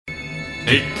8,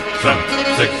 7,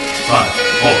 6, 5,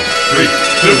 4, 3,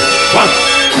 2, 1.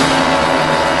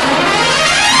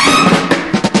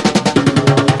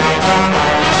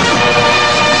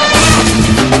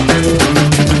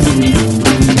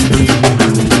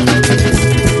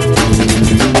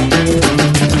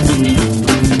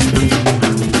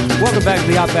 Welcome back to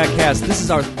the Outback Cast. This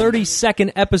is our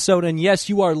 32nd episode, and yes,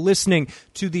 you are listening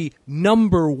to the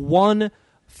 #1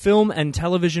 film and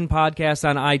television podcast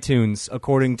on iTunes,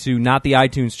 according to not the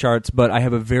iTunes charts, but I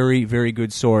have a very, very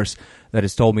good source that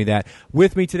has told me that.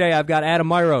 With me today, I've got Adam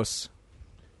Myros.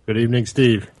 Good evening,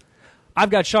 Steve. I've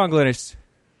got Sean Glynis.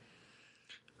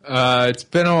 It's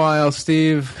been a while,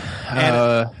 Steve.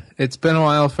 It's been a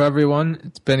while for everyone.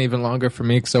 It's been even longer for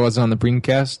me because I wasn't on the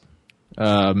Breencast.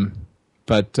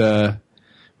 But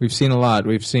we've seen a lot.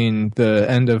 We've seen the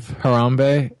end of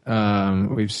Harambe.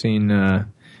 We've seen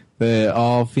the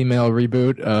all-female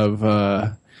reboot of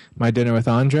My Dinner with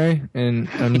Andre. And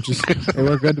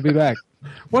we're good to be back.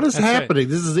 What is That's happening?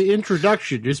 This is the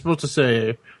introduction. You're supposed to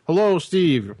say, hello,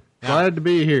 Steve. Glad to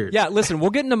be here. Yeah, listen, we'll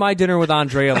get into My Dinner with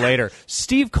Andrea later.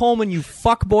 Steve Coleman, you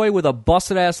fuckboy with a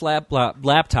busted-ass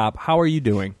laptop, how are you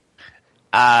doing?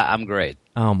 I'm great.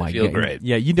 Oh my god! Feel great.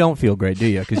 Yeah, you don't feel great, do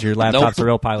you? Because your laptop's a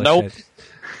real pile of shit.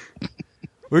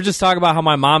 We were just talking about how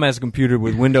my mom has a computer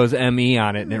with Windows ME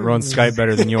on it, and it runs Skype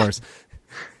better than yours.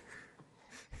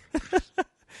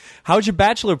 How's your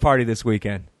bachelor party this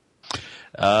weekend?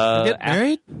 Get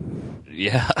married?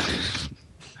 Yeah.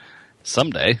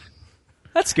 Someday.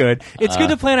 That's good. It's good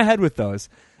to plan ahead with those.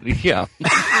 Yeah.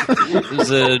 It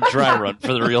was a dry run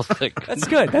for the real thing. That's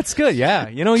good. That's good. Yeah.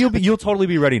 You know, you'll totally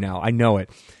be ready now. I know it.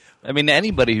 I mean,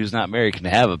 anybody who's not married can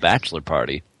have a bachelor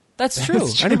party. That's true.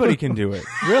 Anybody can do it.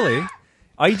 Really.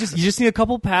 You just need a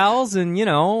couple pals and,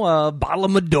 a bottle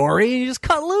of Midori, and you just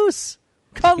cut loose.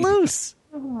 Cut loose.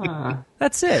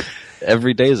 That's it.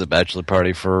 Every day is a bachelor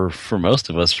party for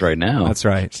most of us right now. That's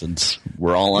right. Since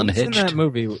we're all unhitched. What's in that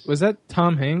movie? Was that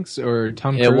Tom Hanks or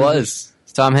Tom Cruise? It was.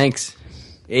 It's Tom Hanks.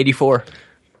 84.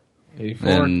 84.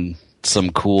 And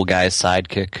some cool guy's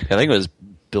sidekick. I think it was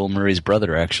Bill Murray's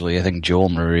brother, actually. I think Joel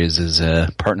Murray is his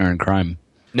partner in crime.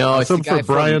 No, it's the Some guy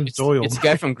for Brian from, Doyle. It's the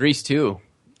guy from Grease, too.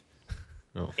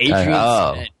 Oh. Adrian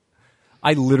Oh. Smith.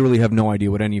 I literally have no idea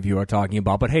what any of you are talking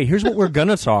about, but hey, here's what we're going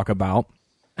to talk about.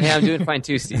 Hey, I'm doing fine,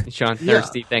 too, Steve. Sean. Yeah. Or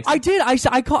Steve, thanks. I did.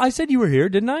 I said you were here,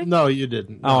 didn't I? No, you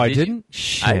didn't. Oh, I Did you? didn't?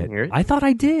 Shit. I didn't hear it. I thought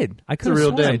I did. I It's could a have real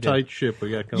sworn I damn did. tight ship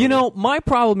we got coming. My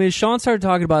problem is Sean started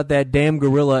talking about that damn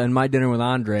gorilla and My Dinner with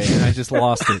Andre, and I just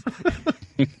lost it.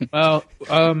 Well,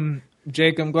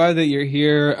 Jake, I'm glad that you're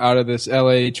here out of this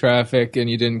LA traffic and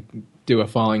you didn't do a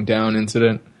falling down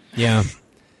incident. Yeah.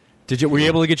 Were you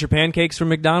able to get your pancakes from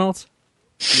McDonald's?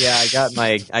 Yeah, I got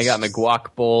my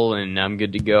guac bowl, and I'm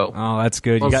good to go. Oh, that's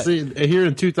good. Well, see, here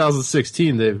in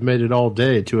 2016, they've made it all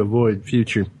day to avoid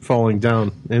future falling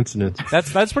down incidents.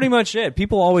 That's pretty much it.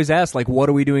 People always ask, like, what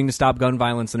are we doing to stop gun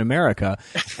violence in America?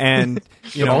 And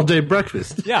An all-day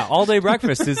breakfast. Yeah, all day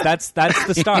breakfast that's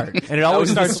the start, and it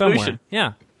always was the starts somewhere. solution.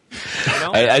 Yeah.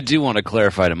 I do want to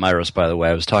clarify to Myros, by the way,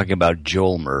 I was talking about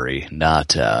Joel Murray,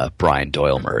 not Brian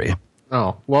Doyle Murray.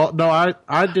 Oh, well, no,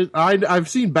 I've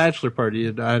seen Bachelor Party,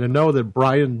 and I know that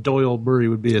Brian Doyle Murray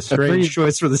would be a strange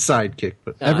choice for the sidekick.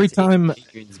 But Every time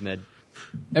Adrian's med.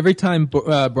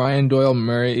 Brian Doyle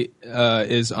Murray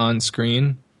is on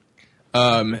screen,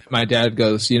 my dad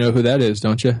goes, "You know who that is,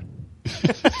 don't you?"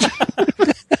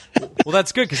 Well,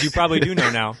 that's good because you probably do know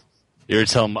now. You were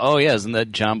telling him, oh, yeah, isn't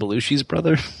that John Belushi's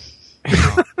brother?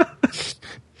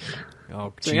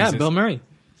 Oh, So yeah, Bill Murray.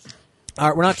 All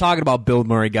right, we're not talking about Bill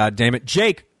Murray, God damn it,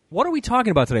 Jake. What are we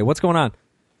talking about today? What's going on?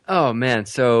 Oh, man.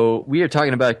 So we are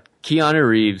talking about Keanu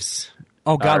Reeves.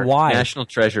 Oh God, our why? National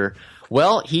treasure.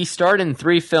 Well, he starred in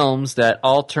 3 films that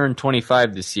all turned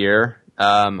 25 this year.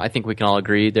 I think we can all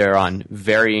agree they're on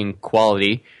varying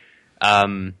quality. I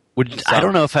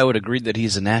don't know if I would agree that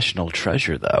he's a national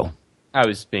treasure, though. I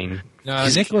was being... No,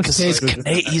 Nicholas Cage.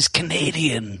 He's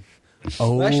Canadian.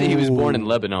 Oh, Well, actually, he was born in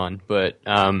Lebanon, but...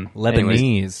 anyways,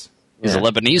 Lebanese. He's yeah. a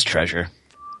Lebanese treasure.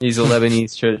 He's a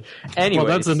Lebanese treasure. Anyways,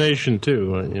 well, that's a nation,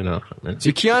 too, so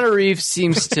Keanu Reeves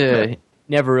seems to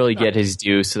never really get his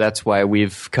due, so that's why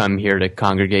we've come here to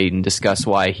congregate and discuss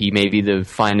why he may be the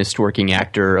finest working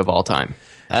actor of all time.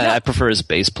 I prefer his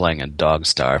bass playing in Dog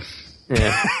Star.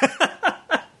 Yeah.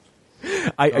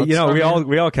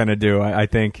 We all kind of do. I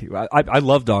think I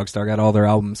love Dogstar. I got all their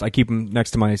albums. I keep them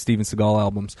next to my Steven Seagal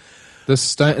albums. The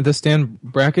Stan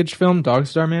Brakhage film,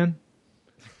 Dogstar Man?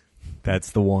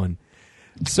 That's the one.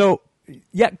 So,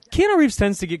 yeah, Keanu Reeves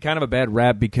tends to get kind of a bad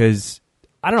rap because,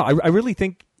 I don't know, I really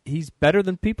think he's better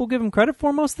than people give him credit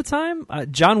for most of the time.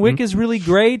 John Wick is really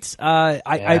great.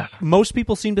 Most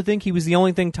people seem to think he was the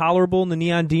only thing tolerable in The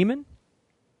Neon Demon,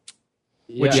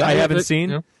 which I haven't seen.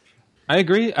 Yeah. I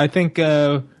agree. I think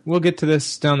we'll get to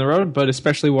this down the road, but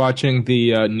especially watching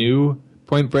the new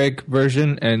Point Break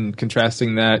version and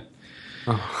contrasting that,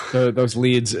 those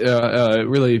leads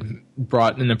really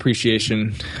brought an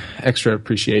extra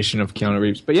appreciation of Keanu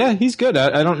Reeves. But yeah, he's good.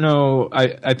 I don't know.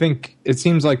 I think it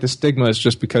seems like the stigma is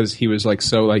just because he was like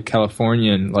so like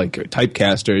Californian, like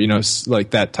typecast, or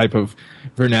like that type of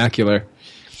vernacular.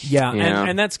 Yeah.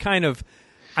 And that's kind of,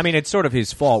 I mean, it's sort of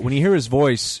his fault. When you hear his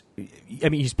voice, I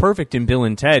mean, he's perfect in Bill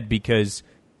and Ted because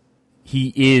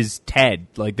he is Ted.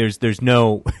 Like there's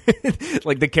no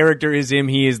like the character is him,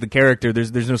 he is the character.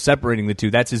 There's no separating the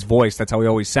two. That's his voice. That's how he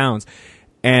always sounds.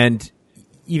 And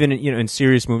even in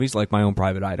serious movies like My Own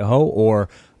Private Idaho, or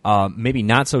maybe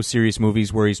not so serious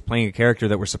movies where he's playing a character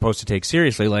that we're supposed to take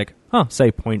seriously, like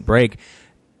say Point Break,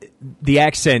 the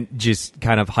accent just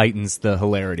kind of heightens the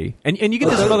hilarity. And you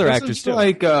get this with other actors too.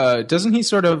 Like doesn't he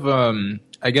sort of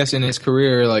I guess in his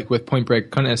career, like with Point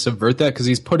Break, kind of subvert that because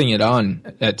he's putting it on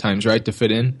at times, right, to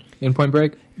fit in Point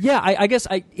Break? Yeah, I guess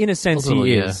in a sense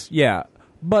he is. Yeah.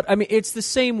 But, I mean, it's the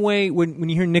same way when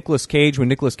you hear Nicolas Cage, when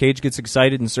Nicolas Cage gets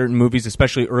excited in certain movies,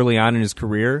 especially early on in his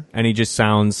career, and he just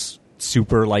sounds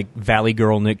super like Valley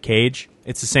Girl Nick Cage.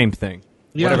 It's the same thing.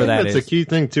 Yeah, whatever I think that that's a key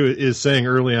thing, too, is saying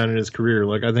early on in his career.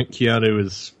 Like, I think Keanu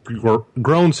has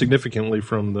grown significantly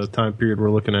from the time period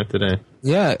we're looking at today.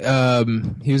 Yeah,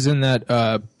 he was in that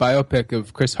biopic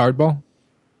of Chris Hardball.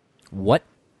 What?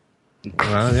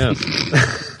 Yeah.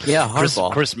 Yeah,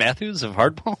 Hardball. Chris Matthews of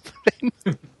Hardball.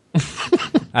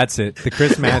 That's it. The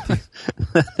Chris Matthews.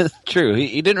 True.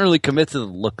 He didn't really commit to the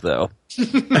look, though.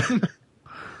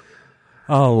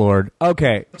 Oh, Lord.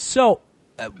 Okay, so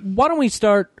why don't we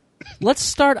start? Let's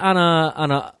start on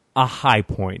a high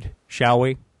point, shall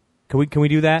we? Can we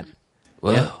do that?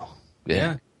 Well,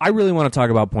 yeah. I really want to talk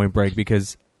about Point Break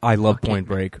because I love Point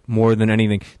Break more than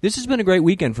anything. This has been a great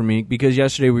weekend for me because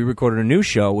yesterday we recorded a new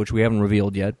show, which we haven't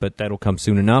revealed yet, but that'll come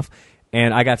soon enough.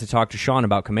 And I got to talk to Sean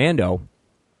about Commando,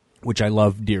 which I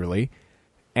love dearly.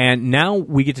 And now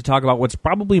we get to talk about what's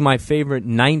probably my favorite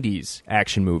 90s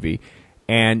action movie.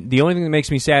 And the only thing that makes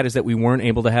me sad is that we weren't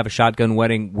able to have a shotgun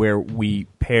wedding where we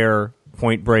pair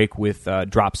Point Break with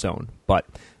Drop Zone. But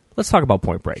let's talk about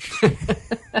Point Break.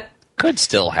 Could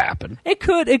still happen. It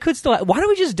could still. Why don't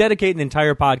we just dedicate an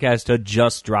entire podcast to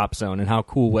just Drop Zone and how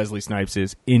cool Wesley Snipes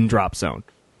is in Drop Zone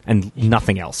and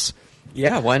nothing else?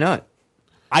 Yeah, why not?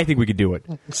 I think we could do it.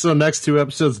 So next 2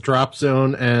 episodes, Drop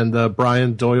Zone and the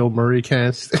Brian Doyle Murray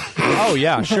cast. Oh,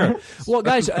 yeah, sure. Well,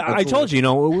 guys, I told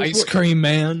you, Ice Cream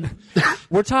Man.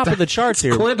 We're top of the charts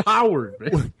here. Clint Howard.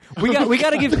 Man. We got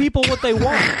to give people what they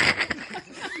want.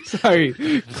 Sorry,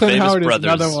 Clint Famous Howard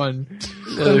brothers. is another one.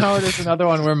 Clint Howard is another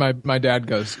one where my dad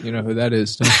goes. You know who that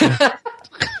is? Don't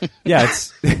you? Yeah,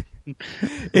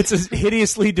 it's a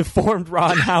hideously deformed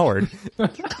Ron Howard.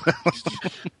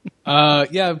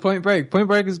 Yeah, Point Break. Point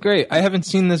Break is great. I haven't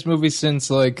seen this movie since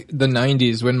like the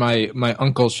 90s when my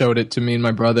uncle showed it to me and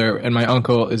my brother, and my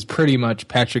uncle is pretty much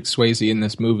Patrick Swayze in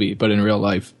this movie, but in real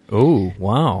life. Oh,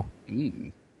 wow.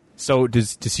 So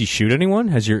does he shoot anyone?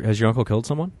 Has your uncle killed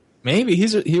someone? Maybe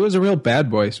he was a real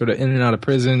bad boy, sort of in and out of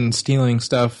prison, stealing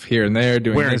stuff here and there,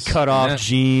 doing Wearing this, cut off that.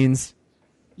 jeans.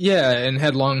 Yeah, and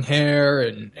had long hair,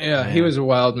 and he was a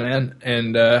wild man,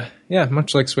 and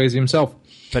much like Swayze himself.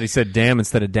 But he said "damn"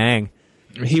 instead of "dang."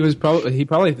 He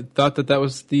probably thought that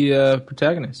was the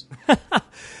protagonist.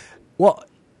 Well,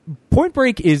 Point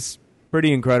Break is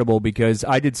pretty incredible because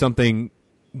I did something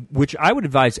which I would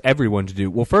advise everyone to do.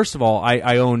 Well, first of all,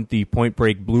 I own the Point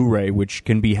Break Blu-ray, which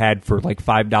can be had for like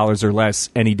 $5 or less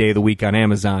any day of the week on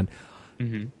Amazon.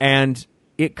 Mm-hmm. And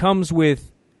it comes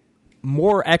with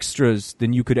more extras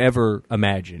than you could ever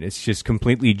imagine. It's just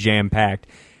completely jam-packed.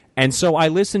 And so I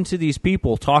listened to these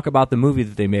people talk about the movie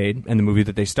that they made and the movie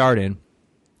that they starred in,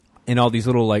 and all these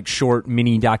little like short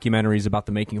mini documentaries about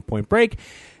the making of Point Break.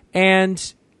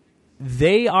 And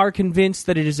they are convinced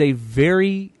that it is a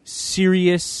very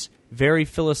serious, very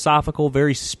philosophical,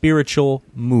 very spiritual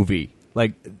movie.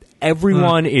 Like,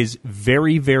 everyone is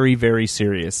very, very, very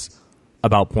serious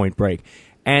about Point Break.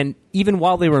 And even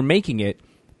while they were making it,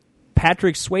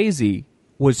 Patrick Swayze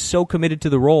was so committed to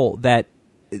the role that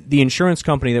the insurance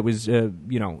company that was,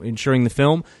 insuring the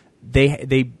film,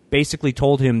 they basically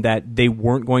told him that they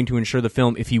weren't going to insure the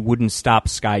film if he wouldn't stop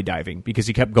skydiving, because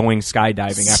he kept going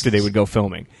skydiving after they would go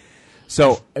filming.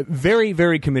 So, very,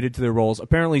 very committed to their roles.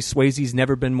 Apparently, Swayze's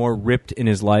never been more ripped in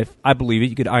his life. I believe it.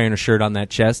 You could iron a shirt on that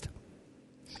chest.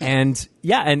 And,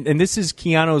 yeah, and this is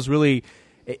Keanu's really...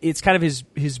 it's kind of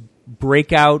his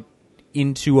breakout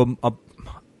into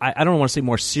I don't want to say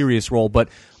more serious role, but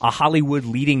a Hollywood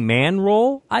leading man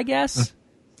role, I guess.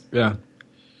 Yeah.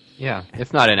 Yeah,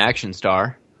 if not an action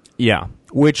star. Yeah,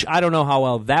 which I don't know how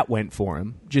well that went for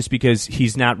him, just because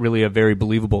he's not really a very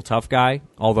believable tough guy,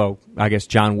 although I guess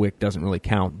John Wick doesn't really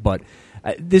count. But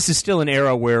this is still an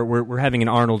era where we're having an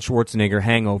Arnold Schwarzenegger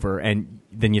hangover, and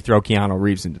then you throw Keanu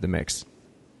Reeves into the mix.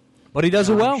 But he does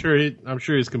it well. I'm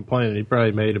sure he's complaining. He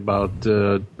probably made about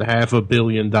 $500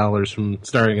 million from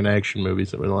starring in action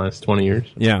movies over the last 20 years.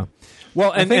 Yeah.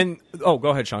 Well, and go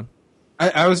ahead, Sean.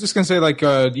 I was just going to say, like,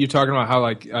 you talking about how,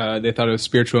 like, they thought it was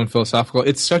spiritual and philosophical.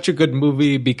 It's such a good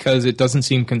movie because it doesn't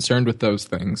seem concerned with those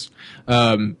things.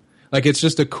 Like, it's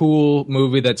just a cool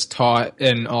movie that's taught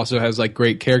and also has, like,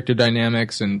 great character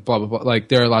dynamics and blah, blah, blah. Like,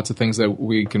 there are lots of things that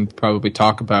we can probably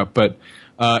talk about, but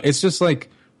it's just, like,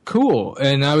 cool.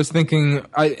 And I was thinking,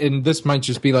 and this might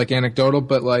just be, like, anecdotal,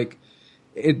 but, like,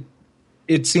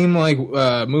 it seemed like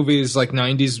movies like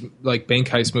 90s, like, bank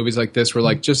heist movies like this were,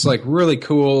 like, just, like, really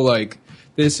cool, like,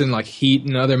 this and like Heat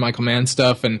and other Michael Mann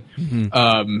stuff, and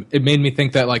it made me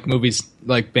think that like movies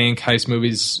like bank heist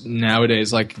movies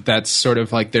nowadays, like that's sort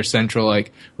of like their central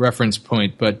like reference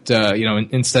point. But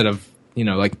instead of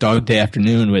like Dog Day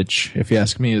Afternoon, which if you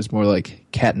ask me is more like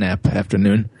Catnap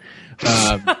Afternoon.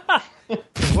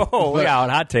 Whoa, look out,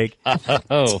 hot take.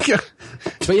 Oh,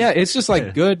 but yeah, it's just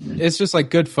like good. It's just like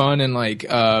good fun, and like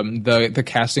the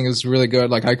casting is really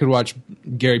good. Like I could watch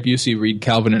Gary Busey read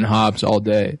Calvin and Hobbes all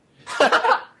day.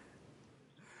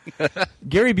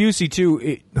 Gary Busey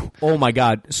too. Oh my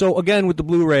God! So again, with the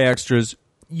Blu-ray extras,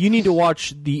 you need to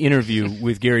watch the interview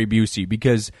with Gary Busey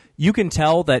because you can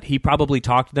tell that he probably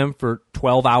talked to them for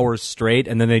 12 hours straight,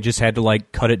 and then they just had to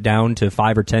like cut it down to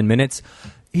 5 or 10 minutes.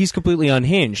 He's completely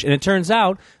unhinged, and it turns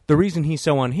out the reason he's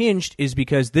so unhinged is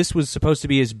because this was supposed to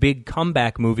be his big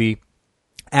comeback movie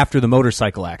after the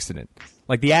motorcycle accident.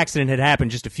 Like the accident had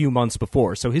happened just a few months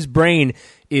before, so his brain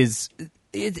is.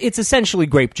 It's essentially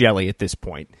grape jelly at this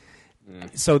point.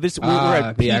 So this we're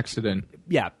at the peak, accident.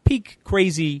 Yeah, peak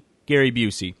crazy Gary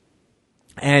Busey,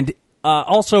 and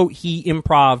also he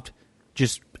improved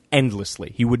just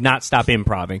endlessly. He would not stop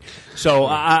improving. So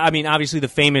I mean, obviously the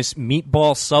famous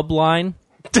meatball sub line,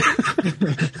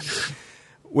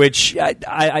 which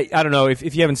I don't know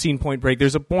if you haven't seen Point Break.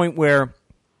 There's a point where.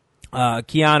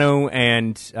 Keanu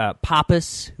and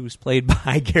Pappas, who's played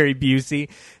by Gary Busey,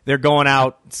 they're going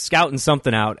out scouting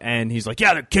something out, and he's like,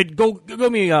 "Yeah, the kid, go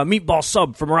me a meatball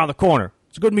sub from around the corner.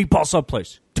 It's a good meatball sub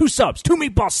place. 2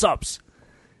 meatball subs."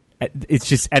 It's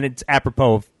just, and it's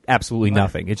apropos of absolutely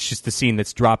nothing. It's just the scene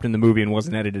that's dropped in the movie and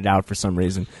wasn't edited out for some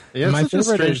reason. Yeah, My it's such a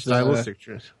favorite strange is, stylistic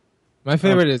choice. My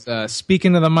favorite is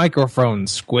speaking to the microphone,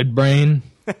 Squid Brain.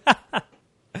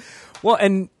 Well,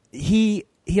 and he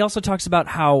also talks about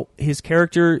how his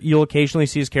character, you'll occasionally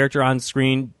see his character on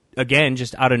screen, again,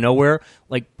 just out of nowhere,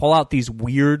 like pull out these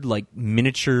weird, like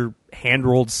miniature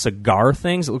hand-rolled cigar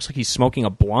things. It looks like he's smoking a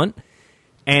blunt.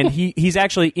 And he's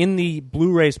actually, in the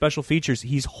Blu-ray special features,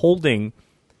 he's holding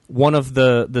one of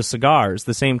the cigars,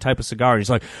 the same type of cigar. He's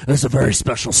like, "This is a very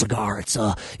special cigar. It's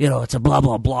it's a blah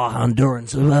blah blah Honduran,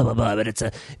 blah blah blah,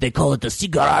 but they call it the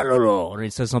cigarro." And he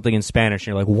says something in Spanish, and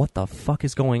you're like, "What the fuck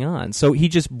is going on?" So he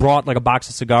just brought like a box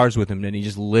of cigars with him, and he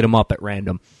just lit them up at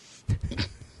random.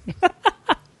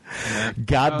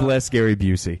 God bless Gary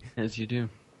Busey. As you do.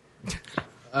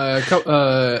 I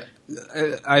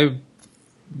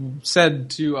said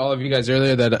to all of you guys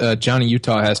earlier that Johnny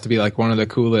Utah has to be like one of the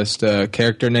coolest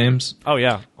character names. Oh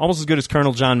yeah, almost as good as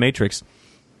Colonel John Matrix.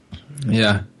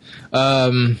 Yeah.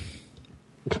 I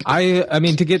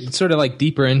mean, to get sort of like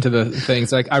deeper into the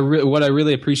things, like what I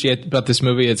really appreciate about this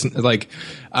movie, it's like,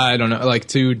 I don't know, like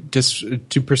to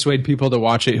persuade people to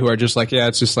watch it who are just like, yeah,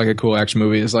 it's just like a cool action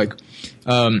movie, is like,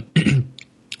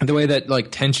 the way that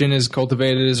like tension is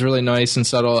cultivated is really nice and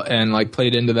subtle, and like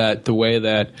played into that the way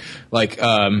that like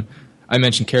I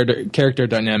mentioned character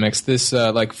dynamics. This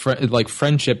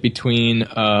friendship between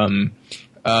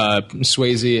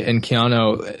Swayze and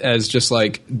Keanu, as just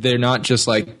like they're not just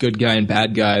like good guy and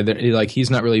bad guy. They're, like he's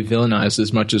not really villainized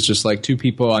as much as just like two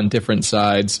people on different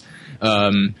sides.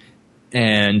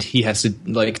 And he has to,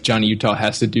 like, Johnny Utah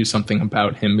has to do something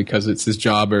about him because it's his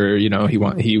job, or he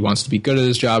wants to be good at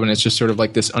his job, and it's just sort of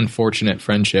like this unfortunate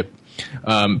friendship.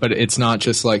 But it's not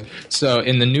just like, so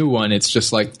in the new one, it's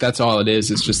just like that's all it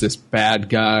is. It's just this bad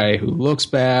guy who looks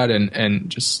bad and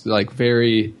just like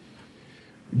very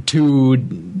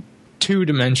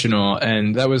two-dimensional,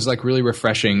 and that was like really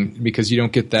refreshing because you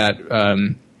don't get that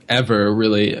ever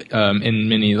really in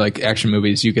many like action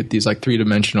movies. You get these like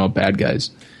three-dimensional bad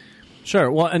guys.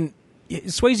 Sure. Well, and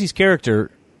Swayze's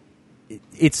character,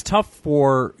 it's tough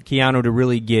for Keanu to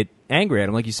really get angry at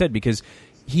him, like you said, because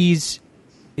he's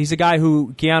a guy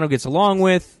who Keanu gets along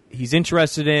with, he's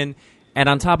interested in, and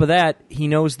on top of that, he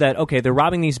knows that, okay, they're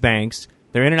robbing these banks,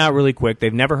 they're in and out really quick,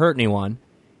 they've never hurt anyone,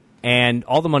 and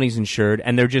all the money's insured,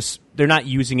 and they're not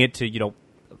using it to,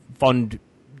 fund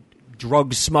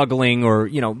drug smuggling or,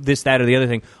 this, that, or the other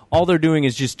thing. All they're doing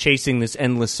is just chasing this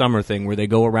endless summer thing where they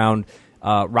go around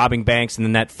robbing banks, and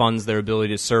then that funds their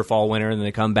ability to surf all winter, and then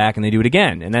they come back and they do it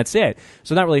again, and that's it.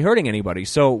 So not really hurting anybody.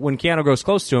 So when Keanu goes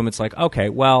close to him, it's like, okay,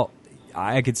 well,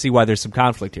 I could see why there's some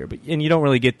conflict here. And you don't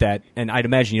really get that, and I'd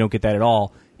imagine you don't get that at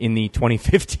all in the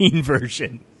 2015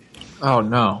 version. Oh,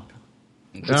 no.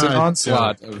 It's an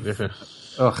onslaught.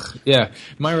 Ugh, yeah.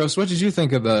 Myros, what did you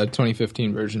think of the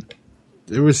 2015 version?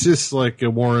 It was just like a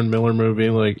Warren Miller movie,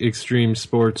 like extreme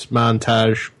sports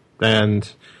montage, and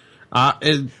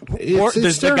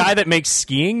there's the guy that makes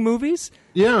skiing movies?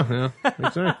 Yeah,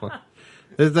 exactly.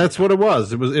 That's what it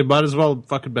was. It might as well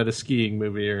fucking been a skiing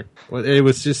movie here. It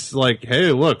was just like,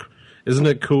 hey, look, isn't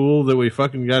it cool that we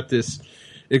fucking got this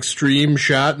extreme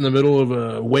shot in the middle of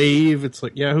a wave? It's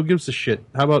like, yeah, who gives a shit?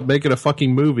 How about making a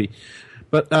fucking movie?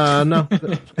 But no,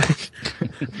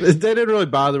 they didn't really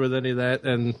bother with any of that,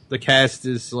 and the cast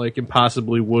is like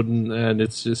impossibly wooden, and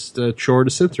it's just a chore to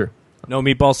sit through. No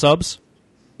meatball subs?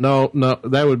 No,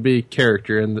 that would be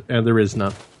character, and there is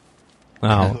none.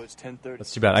 Oh,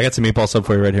 that's too bad. I got some meatball sub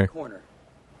for you right here. Corner,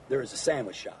 there is a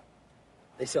sandwich shop.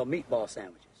 They sell meatball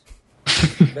sandwiches.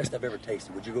 Best I've ever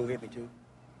tasted. Would you go get me two?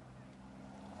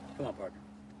 Come on, partner.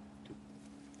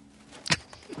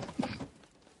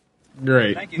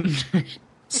 Great. Thank you.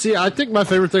 See, I think my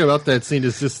favorite thing about that scene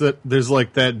is just that there's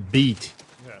like that beat,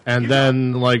 and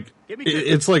then like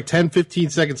it's like 10,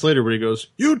 15 seconds later where he goes,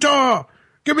 Utah,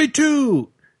 give me two.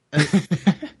 And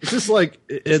it's just like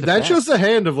that shows the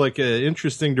hand of like an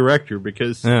interesting director,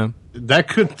 because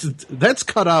that's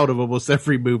cut out of almost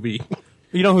every movie.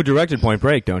 You know who directed Point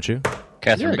Break, don't you?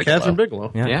 Catherine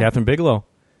Bigelow. Yeah, Catherine Bigelow.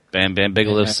 Bam Bam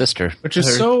Bigelow's sister. Which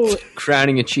is so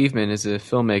crowning achievement as a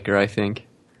filmmaker, I think.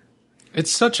 It's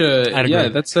such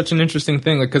that's such an interesting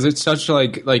thing, because it's such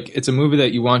like it's a movie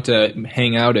that you want to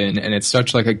hang out in, and it's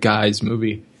such like a guy's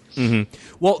movie. Mm-hmm.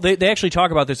 Well, they actually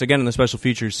talk about this again in the special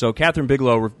features. So Catherine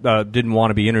Bigelow didn't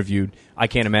want to be interviewed. I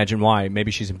can't imagine why.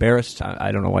 Maybe she's embarrassed.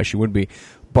 I don't know why she would be.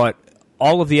 But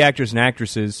all of the actors and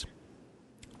actresses,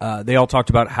 they all talked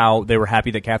about how they were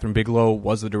happy that Catherine Bigelow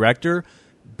was the director,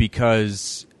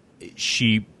 because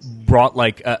she brought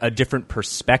like a different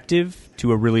perspective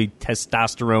to a really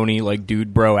testosterone-y, like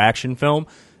dude bro action film.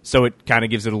 So it kind of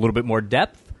gives it a little bit more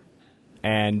depth.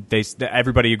 And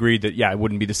everybody agreed that, it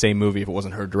wouldn't be the same movie if it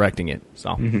wasn't her directing it.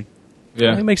 So,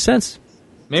 yeah, it makes sense.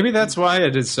 Maybe that's why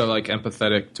it is so like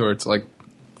empathetic towards like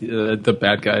the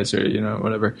bad guys, or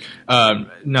whatever.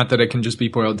 Not that it can just be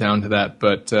boiled down to that,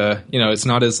 but it's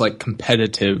not as like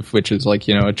competitive, which is like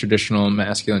a traditional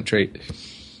masculine trait.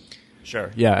 Sure.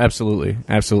 Yeah, absolutely.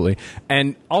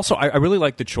 And also, I really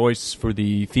like the choice for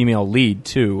the female lead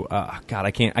too. God, I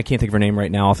can't think of her name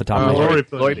right now off the top of my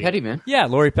head. Lori Petty, man. Yeah,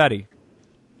 Lori Petty.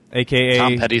 AKA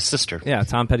Tom Petty's sister. Yeah,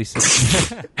 Tom Petty's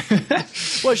sister.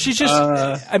 Well, she's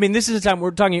just. This is a time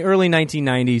we're talking early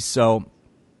 1990s, so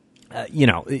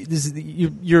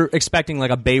you're expecting like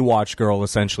a Baywatch girl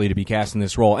essentially to be cast in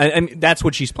this role, and that's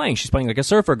what she's playing. She's playing like a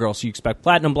surfer girl, so you expect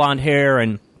platinum blonde hair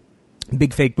and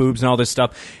big fake boobs and all this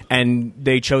stuff. And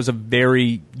they chose a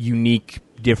very unique,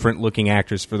 different looking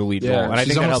actress for the lead role. And I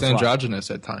she's think almost that helps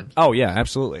androgynous at times. Oh yeah,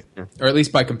 absolutely. Or at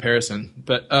least by comparison,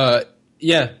 but.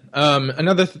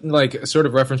 Another sort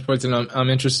of reference point, and I'm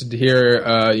interested to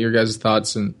hear your guys'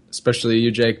 thoughts, and especially you,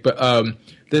 Jake. But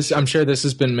I'm sure this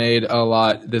has been made a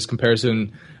lot. This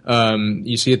comparison,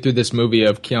 you see it through this movie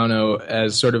of Keanu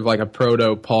as sort of like a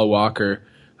proto Paul Walker,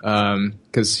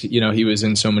 because he was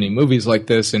in so many movies like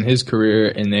this in his career,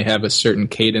 and they have a certain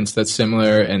cadence that's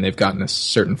similar, and they've gotten a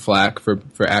certain flack for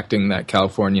acting that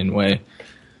Californian way.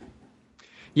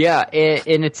 Yeah,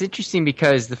 and it's interesting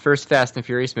because the first Fast and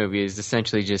Furious movie is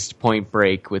essentially just Point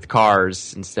Break with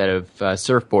cars instead of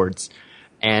surfboards,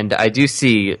 and I do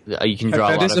see you can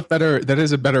draw. That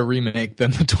is a better remake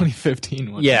than the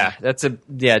 2015 one. Yeah, Fast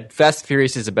and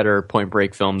Furious is a better Point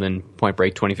Break film than Point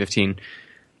Break 2015.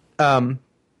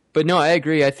 But no, I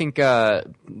agree. I think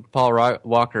Paul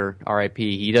Walker,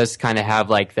 R.I.P. He does kind of have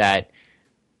like that.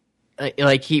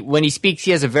 When he speaks,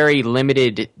 he has a very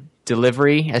limited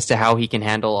delivery as to how he can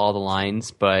handle all the lines,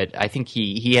 but I think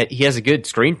he has a good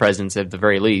screen presence at the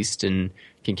very least, and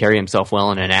can carry himself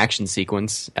well in an action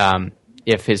sequence.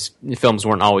 If his films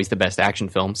weren't always the best action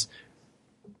films.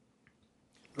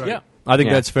 Right. Yeah, I think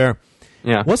that's fair.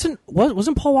 Yeah. Wasn't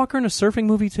Paul Walker in a surfing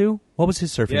movie too? What was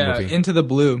his surfing movie? Into the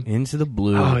Blue. Into the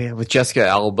Blue. Oh yeah, with Jessica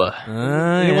Alba.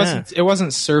 It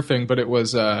wasn't surfing, but it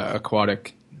was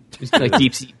aquatic. Like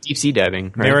deep sea diving.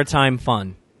 Right? Maritime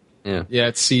fun. Yeah. Yeah,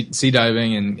 it's sea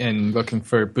diving and looking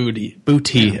for booty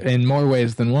in more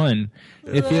ways than one.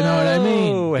 If you know what I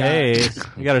mean. Oh, hey,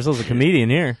 we got ourselves a comedian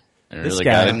here. I This really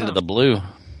guy. got into the blue.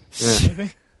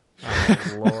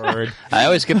 Lord. I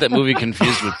always get that movie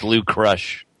confused with Blue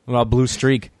Crush. What about Blue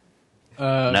Streak?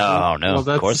 No, Well, of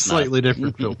that's a course not. slightly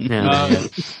different film. Yeah.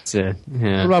 It's a-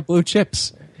 yeah. What about Blue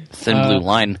Chips? Thin Blue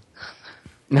Line.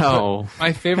 No.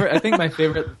 My favorite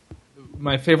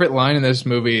line in this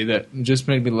movie that just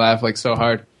made me laugh like so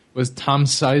hard was Tom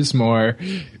Sizemore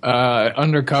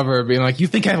undercover being like, "You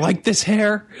think I like this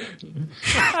hair?"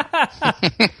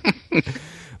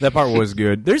 That part was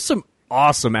good. There's some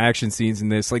awesome action scenes in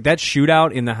this, like that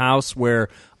shootout in the house where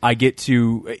I get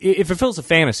to, if it feels a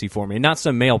fantasy for me, not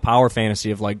some male power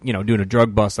fantasy of like, doing a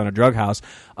drug bust on a drug house.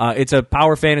 It's a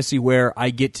power fantasy where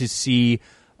I get to see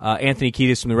Anthony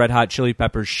Kiedis from the Red Hot Chili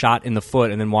Peppers shot in the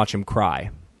foot and then watch him cry.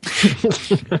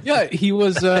 Yeah, he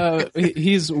was.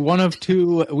 He's one of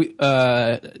two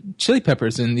Chili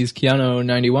Peppers in these Keanu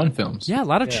 91 films. Yeah, a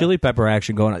lot of Chili Pepper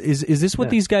action going on. Is this what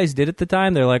these guys did at the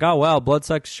time? They're like, oh, well, blood,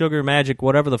 sex, sugar, magic,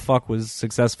 whatever the fuck was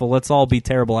successful. Let's all be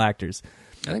terrible actors.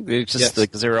 I think they just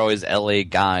because they're always LA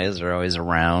guys, they're always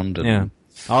around. And Yeah.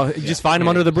 Oh, just find them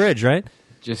under the bridge, right?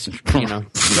 Just,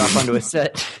 drop onto a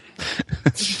set.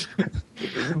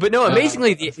 But no,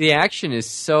 amazingly, the action is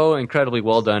so incredibly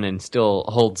well done and still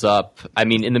holds up. I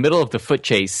mean, in the middle of the foot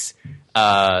chase,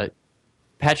 Patrick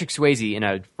Swayze in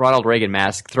a Ronald Reagan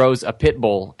mask throws a pit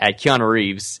bull at Keanu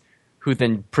Reeves, who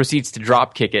then proceeds to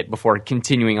drop kick it before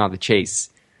continuing on the chase.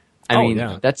 I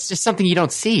mean, that's just something you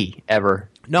don't see ever.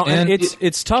 No, And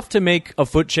it's tough to make a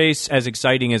foot chase as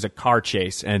exciting as a car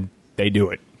chase, and they do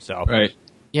it. So Right.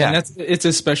 Yeah. And it's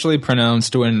especially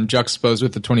pronounced when juxtaposed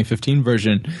with the 2015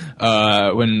 version.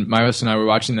 When Myros and I were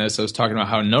watching this, I was talking about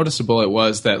how noticeable it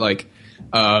was that, like,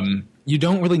 you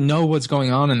don't really know what's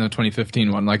going on in the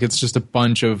 2015 one. Like, it's just a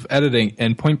bunch of editing,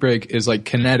 and Point Break is, like,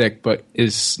 kinetic, but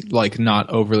is, like, not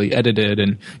overly edited,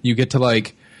 and you get to,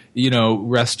 like,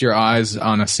 rest your eyes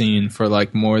on a scene for,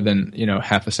 like, more than,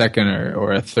 half a second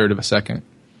or a third of a second.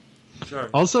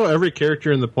 Also, every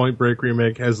character in the Point Break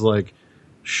remake has, like,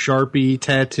 Sharpie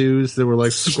tattoos that were,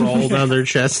 like, scrawled on their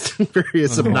chest in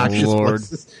various obnoxious Lord.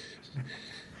 places.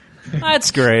 that's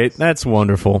great. That's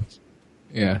wonderful.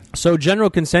 Yeah. So general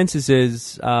consensus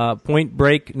is Point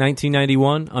Break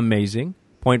 1991, amazing.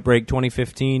 Point Break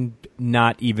 2015,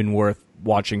 not even worth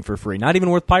watching for free. Not even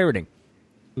worth pirating.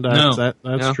 That's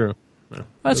No. true.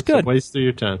 That's good. A waste of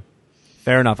your time.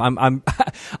 Fair enough.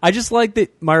 I just like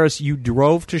that, Myros, you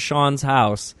drove to Sean's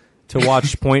house to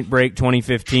watch Point Break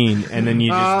 2015, and then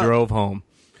you just drove home.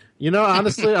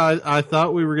 Honestly, I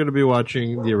thought we were going to be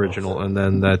watching the original, and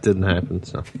then that didn't happen.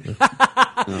 So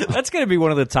That's going to be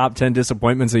one of the top 10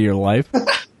 disappointments of your life.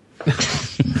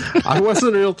 I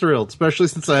wasn't real thrilled, especially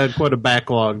since I had quite a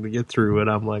backlog to get through, and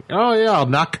I'm like, oh yeah, I'll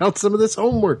knock out some of this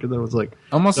homework, and then it was like,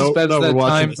 Almost nope, as bad no, as that we're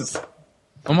watching time. this.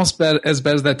 As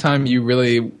bad as that time you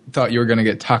really thought you were going to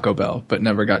get Taco Bell, but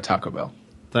never got Taco Bell.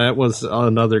 That was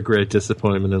another great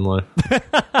disappointment in life.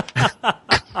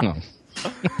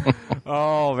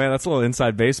 Oh, man, that's a little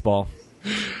inside baseball.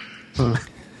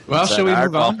 Well, shall we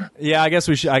move on? Yeah, I guess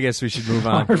we should move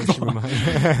on. We should move on.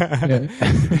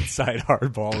 Inside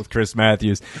hardball with Chris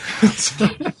Matthews.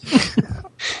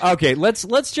 Okay,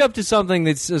 let's jump to something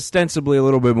that's ostensibly a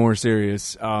little bit more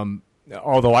serious.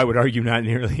 Although I would argue not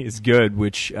nearly as good,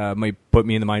 which might put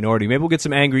me in the minority. Maybe we'll get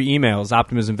some angry emails,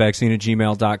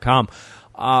 optimismvaccine@gmail.com.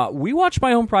 We watched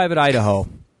My Own Private Idaho,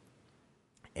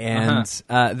 and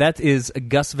that is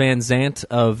Gus Van Sant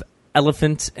of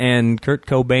Elephant and Kurt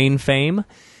Cobain fame.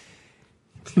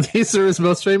 These are his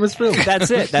most famous films.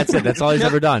 That's it. That's all he's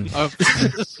ever done.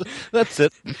 That's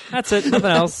it. That's it.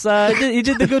 Nothing else. He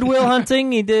did the Good Will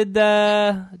Hunting. He did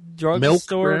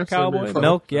Drugstore perhaps, Cowboy. I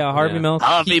Milk. Yeah, Harvey Milk.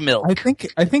 Harvey Milk.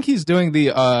 I think he's doing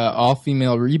the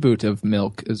all-female reboot of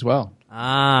Milk as well.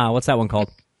 What's that one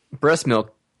called? Breast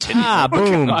milk.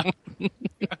 Boom.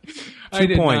 I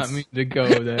did points. not mean to go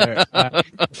there.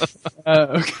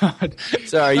 Oh God!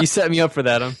 Sorry, you set me up for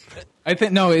that. I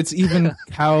think no. It's even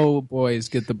cowboys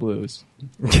get the blues.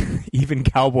 Even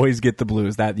cowboys get the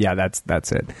blues. That's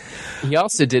it. He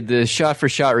also did the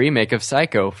shot-for-shot remake of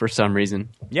Psycho for some reason.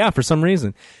 Yeah, for some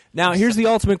reason. Now, here's the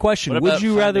ultimate question: What would about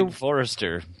you rather? Finding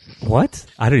Forrester? What?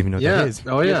 I don't even know what Yeah. that is.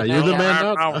 Oh yeah, you're the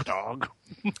man now. Dog.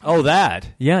 Oh, that.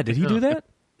 Yeah. Did he do that?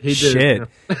 He did. Shit.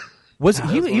 Yeah. Was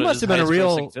he? He must have been a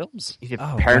real. films. He did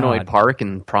Oh, Paranoid God. Park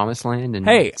and Promised Land. And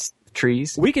Hey,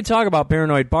 trees. We could talk about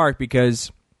Paranoid Park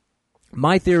because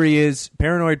my theory is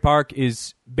Paranoid Park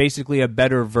is basically a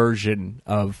better version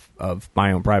of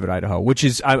My Own Private Idaho, which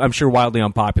is, I'm sure, wildly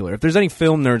unpopular. If there's any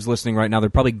film nerds listening right now, they're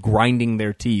probably grinding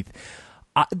their teeth.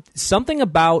 Something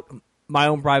about My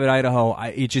Own Private Idaho,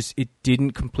 it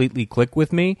didn't completely click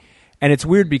with me. And it's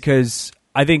weird because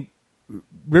I think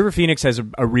River Phoenix has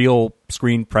a real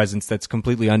screen presence that's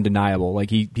completely undeniable. Like,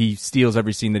 he steals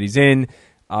every scene that he's in.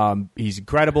 He's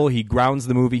incredible. He grounds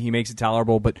the movie. He makes it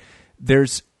tolerable. But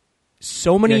there's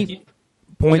so many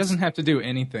points. He doesn't have to do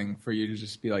anything for you to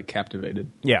just be like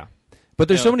captivated. Yeah, but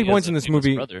there's so many He points has in a this famous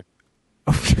movie. brother.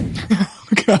 Oh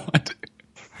God.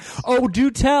 Oh,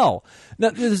 do tell. Now,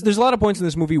 there's a lot of points in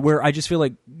this movie where I just feel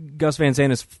like Gus Van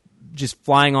Sant is just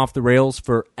flying off the rails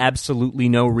for absolutely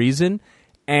no reason,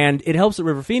 and it helps that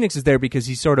River Phoenix is there because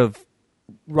he sort of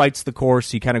writes the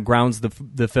course. He kind of grounds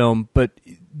the film, but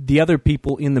the other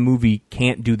people in the movie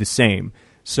can't do the same.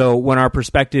 So when our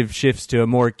perspective shifts to a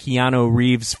more Keanu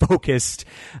Reeves-focused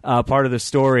part of the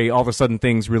story, all of a sudden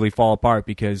things really fall apart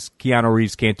because Keanu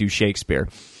Reeves can't do Shakespeare.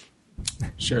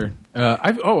 Sure.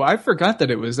 I forgot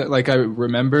that it was that. Like, I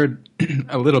remembered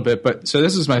a little bit, but so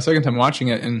this is my second time watching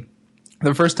it, and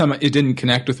the first time it didn't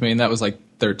connect with me, and that was like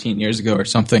 13 years ago or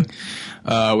something,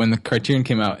 when the cartoon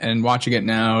came out. And watching it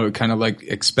now, kind of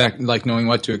like knowing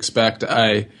what to expect,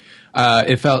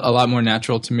 it felt a lot more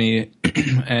natural to me,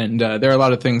 and there are a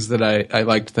lot of things that I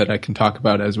liked that I can talk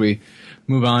about as we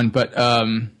move on. But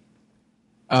I'm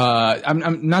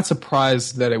not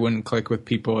surprised that it wouldn't click with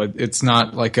people. It's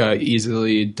not like a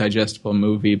easily digestible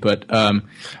movie, but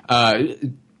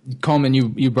Coleman,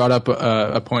 you brought up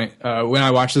a point. When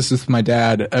I watched this with my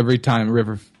dad, every time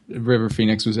River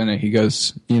Phoenix was in it, he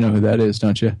goes, "You know who that is,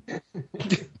 don't you?"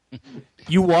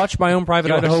 You watch My Own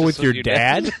Private Idaho with your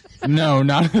dad? No,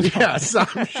 not at all. Yes,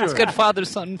 I'm sure. It's good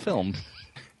father-son film.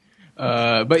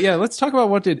 But yeah, let's talk about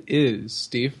what it is,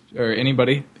 Steve, or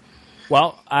anybody.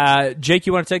 Well, Jake,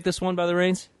 you want to take this one by the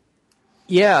reins?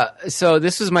 Yeah, so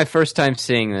this was my first time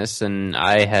seeing this, and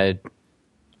I had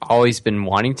always been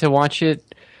wanting to watch it.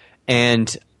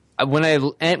 And when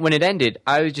it ended,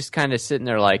 I was just kind of sitting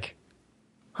there like,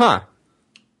 huh,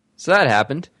 so that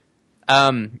happened.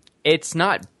 It's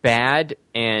not bad,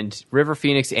 and River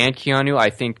Phoenix and Keanu,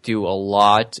 I think, do a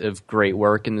lot of great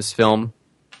work in this film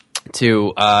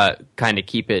to kind of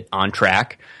keep it on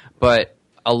track. But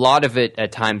a lot of it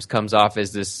at times comes off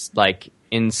as this like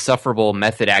insufferable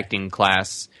method acting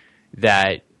class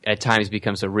that at times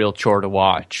becomes a real chore to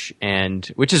watch, and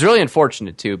which is really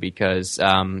unfortunate too, because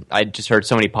I just heard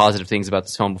so many positive things about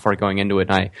this film before going into it,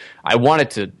 and I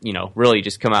wanted to, really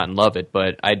just come out and love it,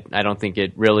 but I don't think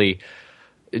it really,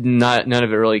 none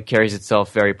of it really carries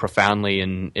itself very profoundly,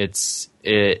 and it's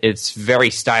very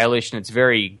stylish and it's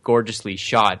very gorgeously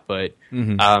shot, but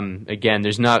again,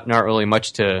 there's not really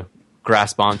much to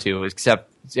grasp onto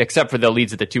except for the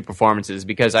leads of the two performances,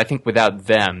 because I think without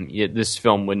them, this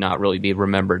film would not really be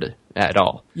remembered at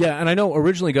all. Yeah, and I know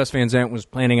originally Gus Van Sant was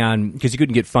planning on, because he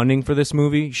couldn't get funding for this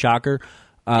movie, shocker,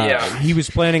 he was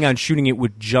planning on shooting it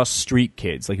with just street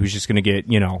kids. Like, he was just going to get,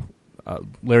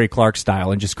 Larry Clark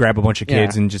style and just grab a bunch of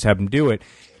kids and just have them do it.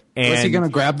 And Was he going to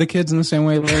grab the kids in the same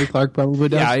way Larry Clark probably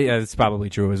does? Yeah, that's probably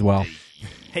true as well.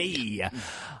 Hey.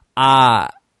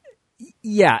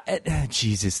 Yeah,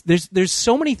 Jesus. There's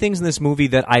so many things in this movie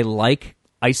that I like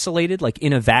isolated, like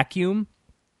in a vacuum.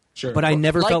 Sure. But I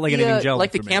never felt like anything gelled.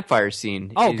 Like the for me. campfire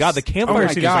scene. Oh God, the campfire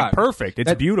scene is like perfect.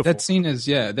 It's beautiful. That scene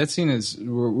is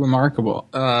remarkable.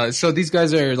 So these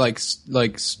guys are like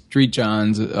street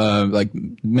johns, like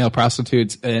male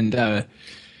prostitutes, and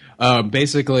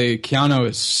basically Keanu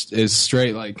is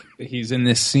straight. Like, he's in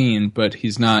this scene, but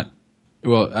he's not.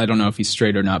 Well, I don't know if he's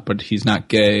straight or not, but he's not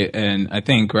gay, and I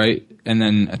think, right? And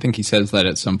then I think he says that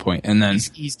at some point, and then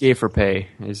he's gay for pay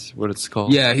is what it's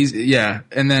called. Yeah,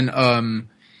 and then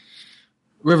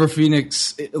River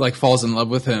Phoenix like falls in love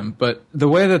with him, but the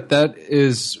way that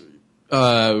is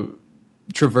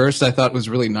traversed, I thought was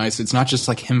really nice. It's not just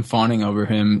like him fawning over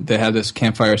him. They have this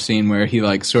campfire scene where he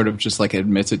like sort of just like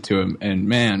admits it to him, and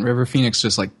man, River Phoenix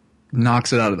just like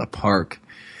knocks it out of the park.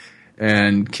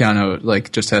 And Keanu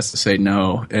like just has to say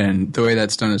no, and the way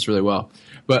that's done is really well,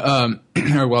 but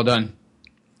or well done.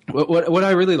 What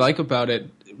I really like about it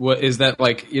is that,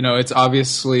 like, it's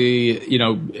obviously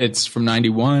it's from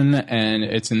 '91 and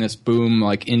it's in this boom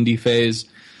like indie phase,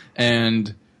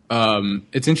 and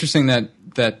it's interesting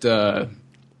that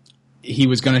he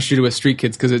was going to shoot it with street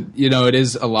kids, because it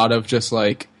is a lot of just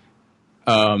like.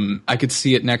 I could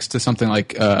see it next to something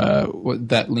like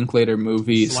that Linklater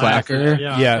movie Slacker.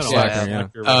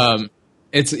 Slacker.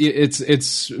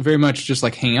 it's very much just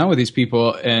like hanging out with these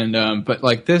people, and but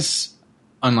like this,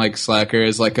 unlike Slacker,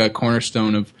 is like a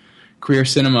cornerstone of queer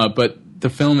cinema, but the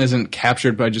film isn't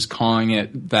captured by just calling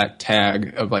it that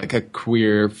tag of like a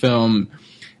queer film.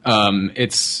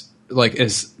 It's like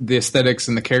the aesthetics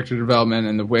and the character development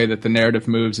and the way that the narrative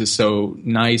moves is so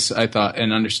nice, I thought,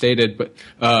 and understated, but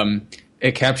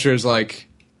it captures like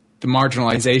the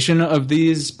marginalization of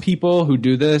these people who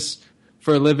do this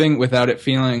for a living without it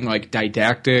feeling like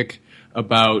didactic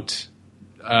about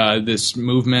this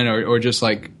movement or just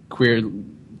like queer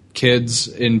kids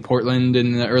in Portland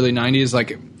in the early 90s.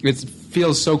 Like it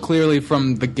feels so clearly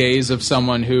from the gaze of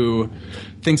someone who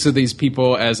thinks of these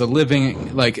people as a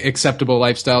living, like acceptable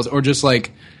lifestyles, or just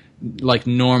like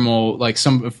normal, like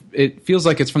it feels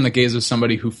like it's from the gaze of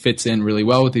somebody who fits in really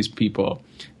well with these people.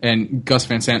 And Gus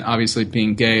Van Sant obviously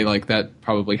being gay, like that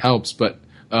probably helps, but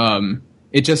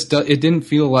it didn't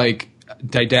feel like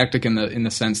didactic in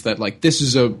the sense that like this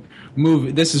is a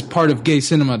movie, this is part of gay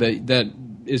cinema that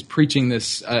is preaching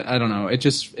this. I don't know.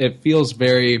 It feels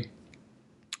very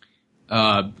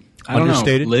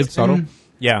understated, lived subtle.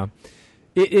 Yeah.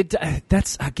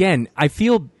 That's again. I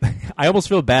almost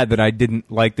feel bad that I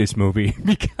didn't like this movie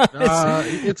because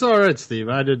it's all right, Steve.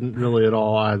 I didn't really at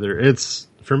all either. It's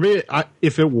for me.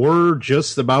 If it were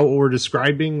just about what we're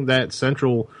describing, that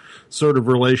central sort of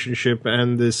relationship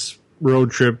and this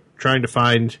road trip trying to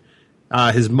find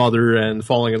his mother and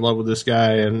falling in love with this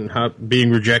guy and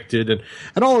being rejected and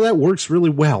all of that works really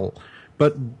well.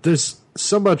 But there's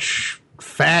so much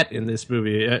fat in this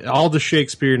movie, all the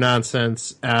Shakespeare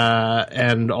nonsense,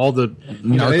 and all the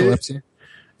narcolepsy.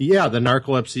 The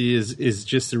narcolepsy is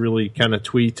just a really kind of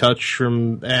twee touch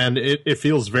and it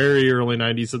feels very early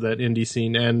 90s of that indie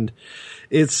scene, and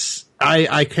it's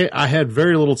I had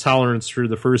very little tolerance for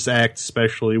the first act,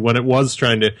 especially when it was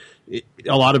trying to.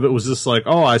 A lot of it was just like,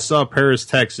 oh, I saw Paris,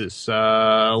 Texas.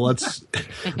 Let's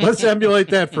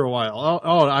emulate that for a while.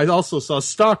 Oh, I also saw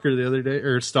Slacker the other day.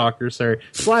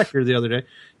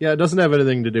 Yeah, it doesn't have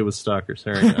anything to do with Stalker.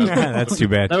 Sorry, that's too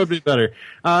bad. That would be better.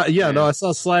 No, I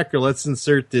saw Slacker. Let's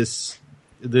insert this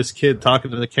kid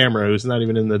talking to the camera who's not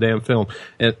even in the damn film.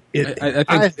 And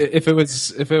I think if it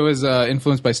was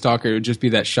influenced by Stalker, it would just be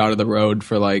that shot of the road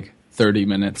for like 30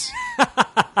 minutes.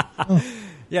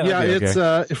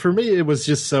 It's for me, it was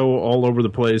just so all over the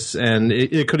place, and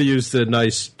it could have used a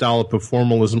nice dollop of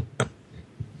formalism.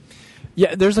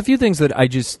 Yeah, there's a few things that I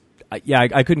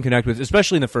couldn't connect with,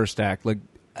 especially in the first act. Like,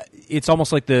 it's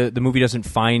almost like the movie doesn't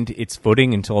find its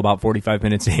footing until about 45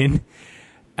 minutes in.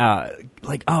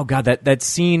 Like, oh god, that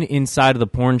scene inside of the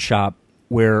porn shop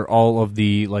where all of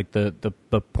the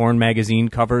porn magazine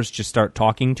covers just start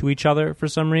talking to each other for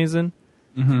some reason.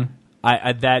 Mm-hmm.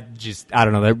 I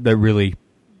don't know, that really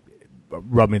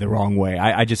rubbed me the wrong way.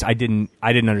 I didn't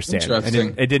understand.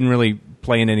 It didn't really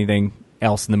play in anything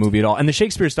else in the movie at all. And the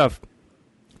Shakespeare stuff,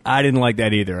 I didn't like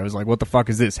that either. I was like, what the fuck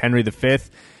is this, Henry V?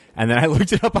 And then I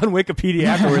looked it up on Wikipedia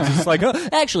afterwards. It's like, oh,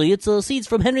 actually, it's scenes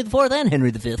from Henry IV and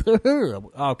Henry V.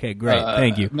 Okay, great.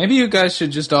 Thank you. Maybe you guys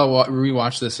should just all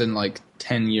rewatch this in like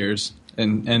 10 years,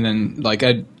 and then like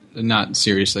not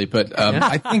seriously, but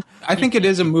I think it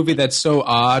is a movie that's so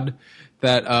odd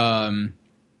that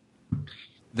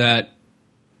that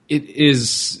it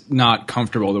is not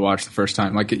comfortable to watch the first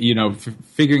time. Like, you know,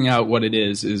 figuring out what it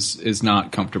is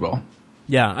not comfortable.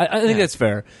 Yeah, I think that's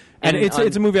fair. And it's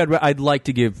a movie I'd like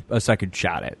to give a second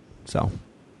shot at. So,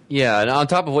 yeah, and on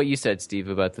top of what you said, Steve,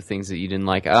 about the things that you didn't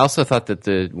like, I also thought that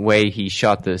the way he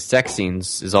shot the sex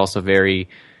scenes is also very.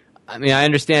 I mean, I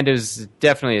understand it was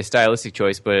definitely a stylistic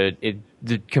choice, but it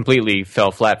completely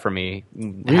fell flat for me.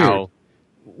 Weird.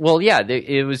 Well, yeah,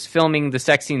 it was filming the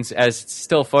sex scenes as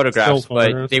still photographs,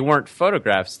 but they weren't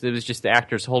photographs. It was just the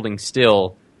actors holding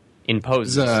still in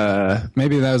poses.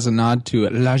 Maybe that was a nod to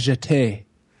La Jetée.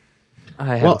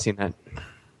 I haven't seen that.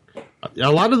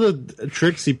 A lot of the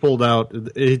tricks he pulled out,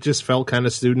 it just felt kind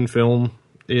of student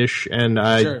film-ish, and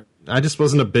I just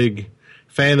wasn't a big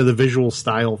fan of the visual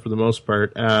style for the most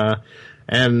part.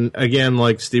 And again,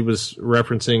 like Steve was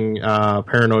referencing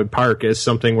Paranoid Park as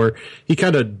something where he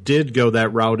kind of did go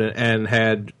that route and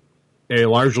had a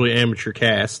largely amateur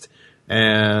cast,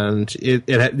 and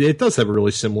it does have a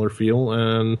really similar feel,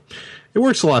 and it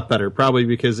works a lot better, probably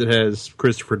because it has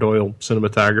Christopher Doyle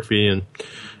cinematography and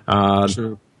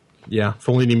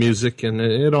Fellini music, and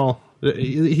it all.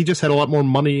 He just had a lot more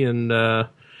money and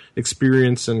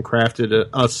experience and crafted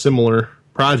a similar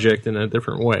project in a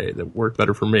different way that worked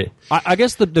better for me. I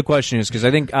guess the question is, because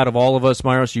I think out of all of us,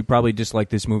 Myros, you probably dislike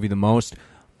this movie the most.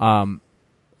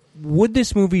 Would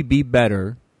this movie be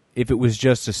better if it was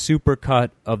just a supercut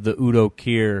of the Udo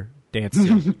Kier dance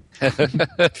to.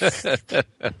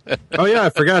 Oh yeah, I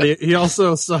forgot. He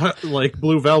also saw like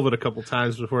Blue Velvet a couple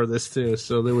times before this too.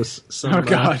 So there was some. Oh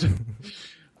God.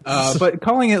 But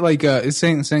calling it like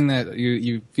saying that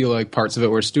you feel like parts of it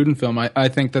were student film, I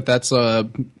think that's to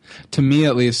me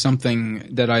at least something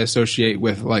that I associate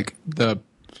with like the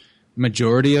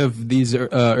majority of these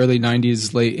early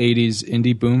 90s, late 80s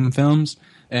indie boom films.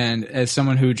 And as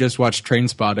someone who just watched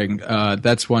Trainspotting,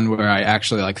 that's one where I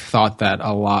actually like thought that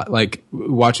a lot. Like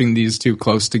watching these two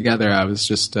close together, I was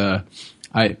just I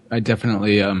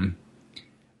definitely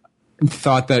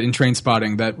thought that in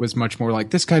Trainspotting that was much more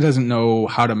like this guy doesn't know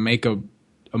how to make a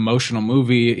emotional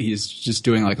movie. He's just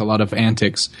doing like a lot of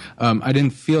antics. I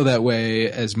didn't feel that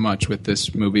way as much with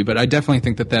this movie, but I definitely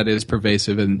think that is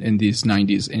pervasive in these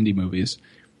 90s indie movies.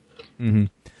 Mm-hmm.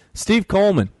 Steve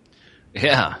Coleman.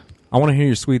 Yeah. I want to hear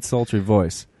your sweet, sultry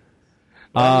voice.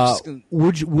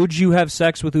 Would you have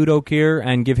sex with Udo Kier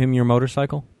and give him your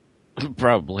motorcycle?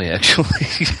 Probably, actually.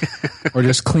 Or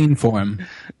just clean for him.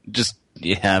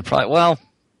 Yeah, probably. Well,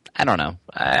 I don't know.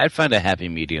 I'd find a happy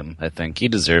medium, I think. He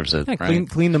deserves it, Yeah, right?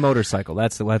 clean the motorcycle.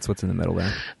 That's what's in the middle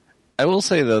there. I will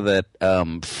say, though, that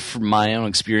from my own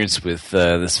experience with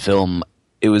this film,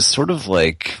 it was sort of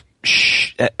like...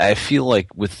 I feel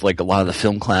like with like a lot of the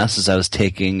film classes I was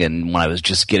taking and when I was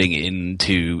just getting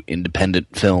into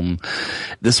independent film,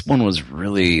 this one was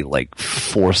really like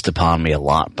forced upon me a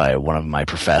lot by one of my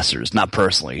professors. Not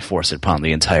personally, forced upon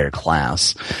the entire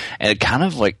class. And it kind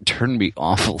of like turned me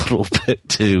off a little bit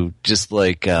to just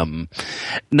like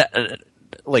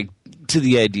like to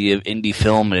the idea of indie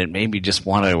film, and it made me just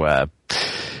want to I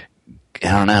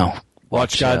don't know.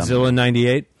 Watch Godzilla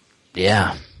 98?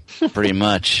 Yeah, pretty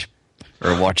much.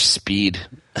 Or watch Speed.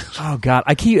 Oh, God.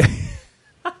 I keep...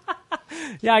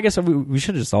 Yeah, I guess we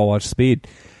should just all watch Speed.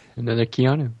 Another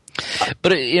Keanu.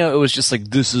 But, it was just like,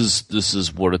 this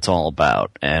is what it's all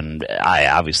about. And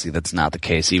obviously that's not the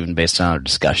case, even based on our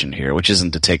discussion here, which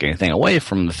isn't to take anything away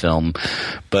from the film.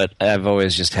 But I've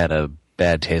always just had a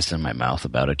bad taste in my mouth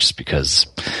about it just because...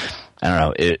 I don't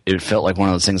know. It felt like one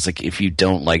of those things, like, if you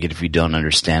don't like it, if you don't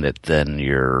understand it, then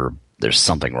there's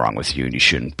something wrong with you and you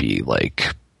shouldn't be,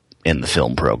 like... in the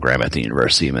film program at the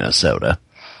University of Minnesota.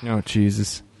 Oh,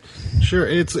 Jesus. Sure,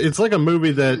 it's like a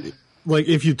movie that, like,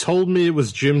 if you told me it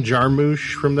was Jim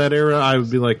Jarmusch from that era, I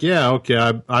would be like, yeah,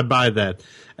 okay, I buy that.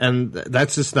 And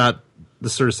that's just not the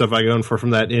sort of stuff I go in for from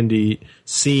that indie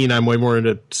scene. I'm way more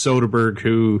into Soderbergh,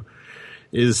 who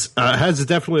has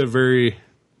definitely a very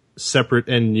separate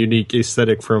and unique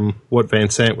aesthetic from what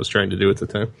Van Sant was trying to do at the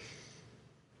time.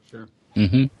 Sure.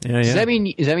 Mm-hmm. Yeah. Does that mean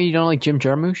you don't like Jim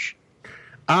Jarmusch?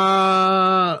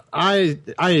 I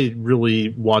really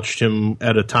watched him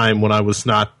at a time when I was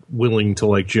not willing to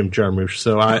like Jim Jarmusch,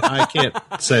 so I can't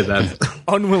say that.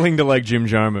 Unwilling to like Jim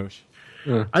Jarmusch.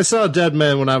 I saw Dead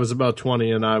Man when I was about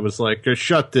 20, and I was like,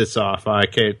 shut this off. I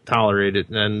can't tolerate it.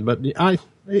 But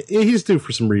he's due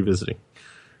for some revisiting.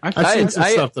 I've seen some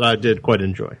stuff that I did quite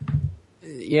enjoy.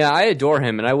 Yeah, I adore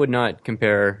him, and I would not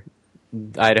compare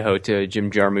Idaho to a Jim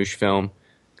Jarmusch film.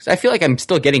 I feel like I'm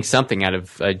still getting something out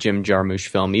of a Jim Jarmusch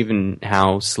film, even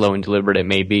how slow and deliberate it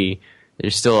may be.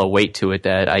 There's still a weight to it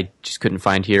that I just couldn't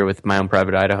find here with My Own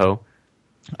Private Idaho.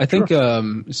 I think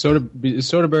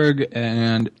Soderbergh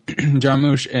and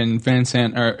Jarmusch and Van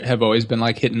Sant have always been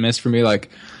like hit and miss for me.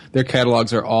 Like their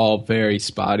catalogs are all very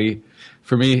spotty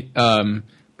for me.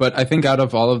 But I think out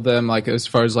of all of them, like as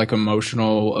far as like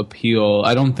emotional appeal,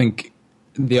 I don't think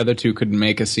the other two could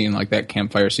make a scene like that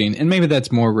campfire scene, and maybe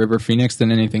that's more River Phoenix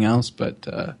than anything else. But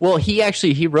well,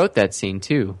 he wrote that scene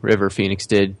too. River Phoenix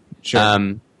did,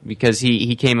 sure. Because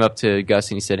he came up to Gus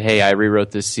and he said, "Hey, I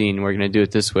rewrote this scene. We're going to do it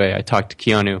this way." I talked to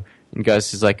Keanu, and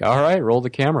Gus is like, "All right, roll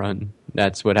the camera," and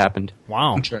that's what happened.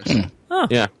 Wow. Interesting. Oh,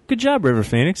 yeah. Good job, River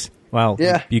Phoenix. Well,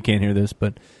 yeah. You can't hear this,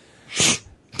 but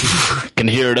can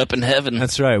hear it up in heaven.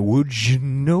 That's right. Would you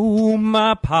know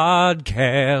my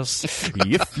podcast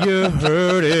if you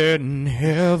heard it in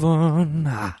heaven?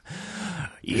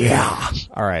 Yeah.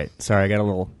 All right. Sorry, I got a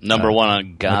little number one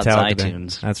on God's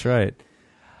iTunes. That's right.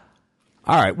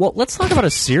 All right. Well, let's talk about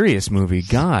a serious movie.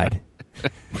 God.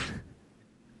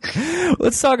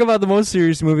 Let's talk about the most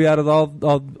serious movie out of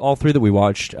all three that we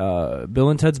watched. Bill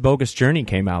and Ted's Bogus Journey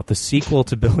came out, the sequel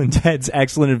to Bill and Ted's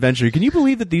Excellent Adventure. Can you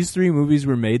believe that these three movies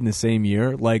were made in the same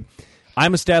year? Like,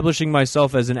 I'm establishing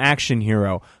myself as an action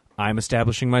hero. I'm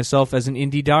establishing myself as an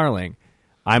indie darling.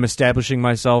 I'm establishing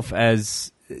myself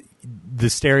as the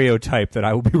stereotype that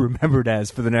I will be remembered as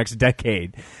for the next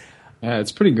decade. Yeah,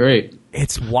 it's pretty great.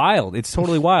 It's wild. It's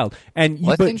totally wild. And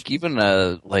I think even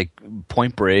like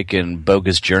Point Break and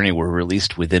Bogus Journey were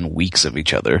released within weeks of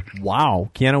each other. Wow,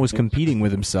 Keanu was competing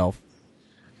with himself.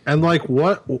 And like,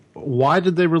 what? Why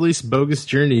did they release Bogus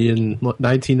Journey in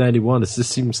 1991? It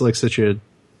just seems like such a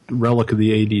relic of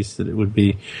the 80s that it would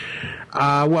be.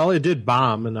 Well, it did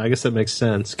bomb, and I guess that makes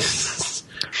sense.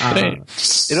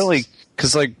 It only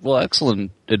because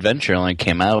Excellent Adventure only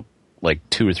came out like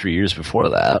 2 or 3 years before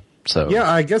that. So yeah,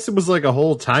 I guess it was like a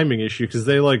whole timing issue because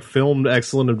they like filmed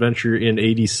Excellent Adventure in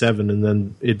 '87, and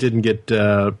then it didn't get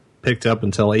picked up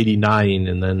until '89,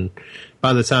 and then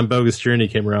by the time Bogus Journey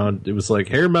came around, it was like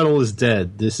hair metal is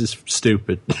dead. This is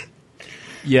stupid.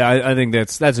 Yeah, I think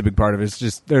that's a big part of it. It's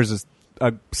just there's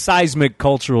a seismic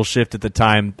cultural shift at the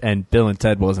time, and Bill and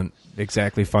Ted wasn't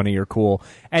exactly funny or cool,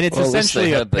 and it's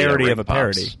essentially a parody of a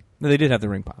parody. No, they did have the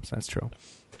ring pops. That's true.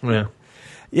 Yeah.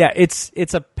 Yeah,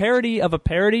 it's a parody of a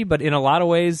parody, but in a lot of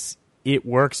ways, it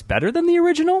works better than the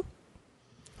original.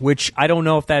 Which I don't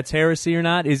know if that's heresy or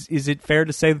not. Is it fair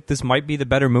to say that this might be the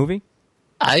better movie?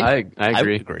 I agree. I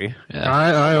would agree. Yeah.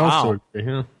 I also agree.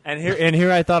 Yeah. And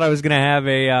here I thought I was going to have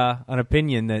an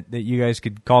opinion that you guys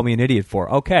could call me an idiot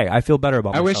for. Okay, I feel better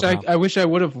about myself now. I wish I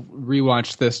would have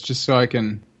rewatched this just so I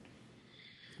can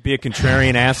be a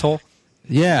contrarian asshole.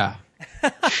 Yeah.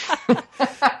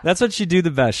 That's what you do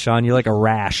the best, Sean. You're like a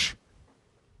rash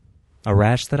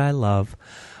that I love.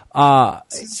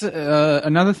 It's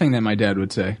another thing that my dad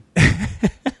would say.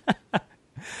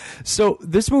 So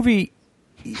this movie,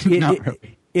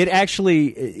 it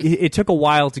actually took a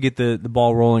while to get the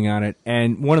ball rolling on it,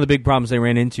 and one of the big problems they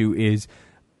ran into is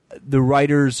the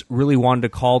writers really wanted to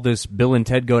call this Bill and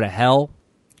Ted Go to Hell,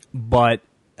 but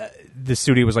the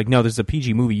studio was like, no, this is a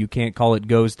PG movie. You can't call it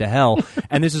Goes to Hell.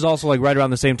 And this is also like right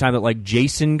around the same time that like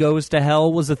Jason Goes to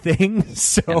Hell was a thing.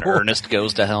 So and Ernest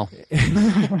Goes to Hell.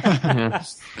 I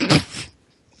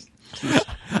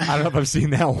don't know if I've seen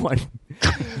that one.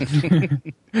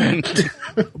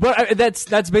 But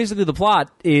that's basically the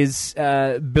plot is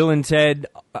Bill and Ted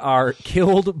are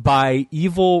killed by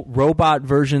evil robot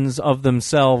versions of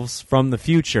themselves from the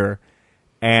future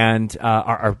and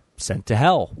are sent to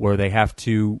hell, where they have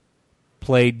to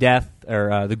play death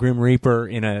or the Grim Reaper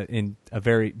in a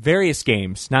various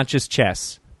games, not just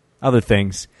chess, other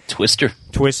things. Twister,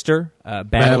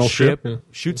 Battleship, yeah.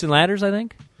 Chutes and Ladders, I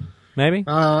think, maybe.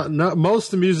 No,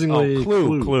 most amusingly,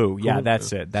 Clue. Yeah,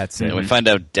 that's it. Yeah, we find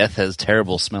out Death has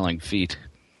terrible smelling feet,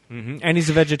 and he's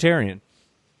a vegetarian,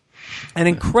 an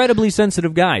incredibly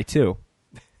sensitive guy too.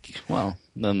 Well,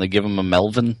 then they give him a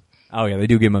Melvin. Oh yeah, they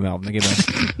do give him a Melvin. They give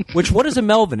him what is a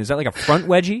Melvin? Is that like a front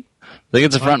wedgie? I think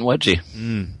it's a front wedgie.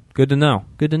 Good to know.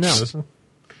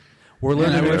 We're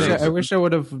learning. I wish I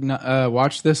would have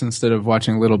watched this instead of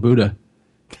watching Little Buddha.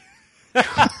 It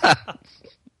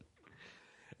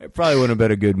probably wouldn't have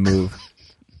been a good move.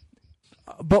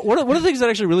 But one of the things that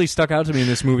actually really stuck out to me in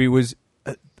this movie was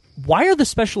why are the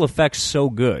special effects so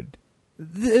good?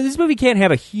 This movie can't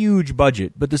have a huge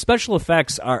budget, but the special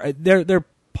effects are they're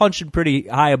punching pretty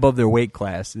high above their weight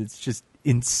class. It's just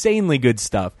insanely good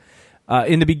stuff.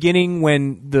 In the beginning,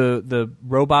 when the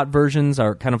robot versions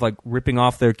are kind of like ripping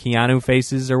off their Keanu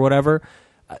faces or whatever,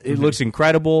 it looks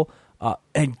incredible.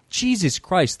 And Jesus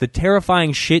Christ, the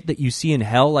terrifying shit that you see in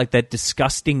hell, like that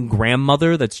disgusting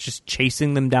grandmother that's just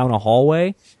chasing them down a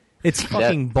hallway, it's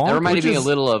fucking bonkers. That reminded me a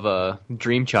little of a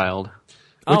Dream Child.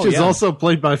 Which is also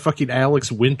played by fucking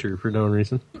Alex Winter for no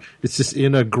reason. It's just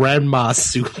in a grandma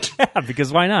suit. Yeah,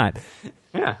 because why not?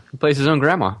 Yeah, he plays his own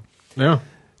grandma. Yeah.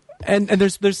 And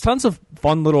there's tons of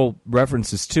fun little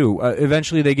references, too.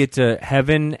 Eventually they get to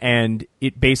heaven, and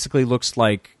it basically looks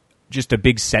like just a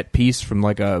big set piece from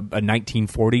like a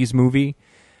 1940s movie.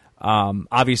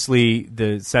 Obviously,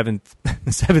 the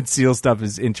seventh seal stuff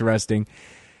is interesting.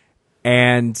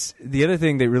 And the other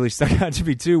thing that really stuck out to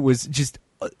me, too, was just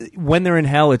when they're in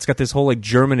hell, it's got this whole like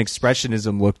German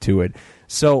expressionism look to it.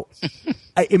 So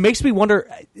it makes me wonder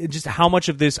just how much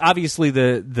of this, obviously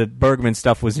the Bergman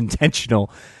stuff was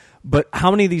intentional, but how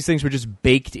many of these things were just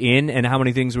baked in and how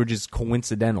many things were just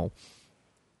coincidental?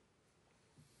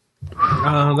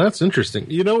 That's interesting.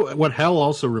 You know what hell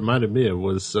also reminded me of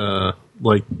was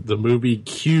like the movie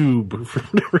Cube for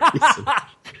whatever reason.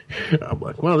 I'm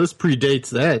like, well, this predates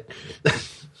that.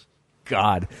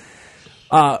 God.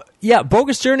 Yeah,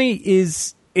 Bogus Journey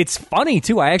it's funny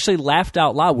too. I actually laughed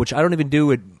out loud, which I don't even do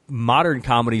with modern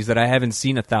comedies that I haven't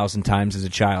seen 1,000 times as a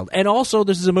child. And also,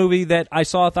 this is a movie that I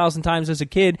saw 1,000 times as a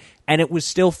kid, and it was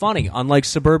still funny, unlike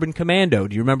Suburban Commando.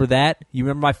 Do you remember that? You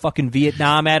remember my fucking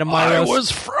Vietnam, Adam Myros? I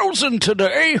was frozen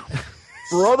today,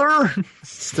 brother.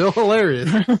 Still hilarious.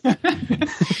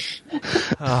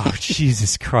 Oh,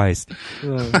 Jesus Christ.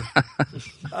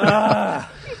 That's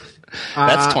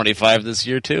 25 this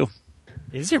year, too.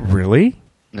 Is it really?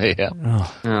 Yeah.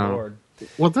 Oh, Lord.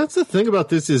 Well, that's the thing about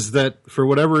this is that for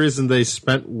whatever reason they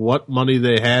spent what money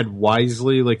they had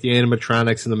wisely. Like the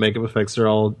animatronics and the makeup effects are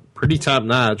all pretty top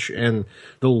notch, and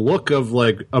the look of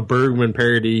like a Bergman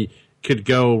parody could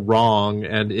go wrong,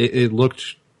 and it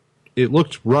looked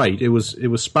right. It was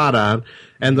spot on.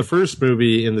 And the first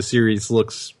movie in the series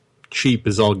looks cheap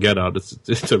as all get out.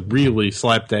 It's a really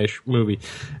slapdash movie,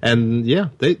 and yeah,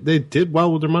 they did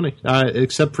well with their money.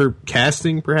 Except for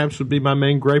casting, perhaps would be my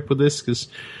main gripe with this, because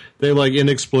they like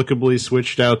inexplicably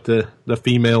switched out the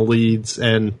female leads,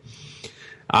 and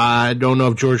I don't know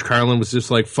if George Carlin was just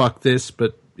like fuck this,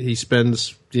 but he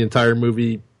spends the entire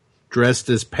movie dressed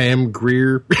as Pam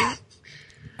Grier.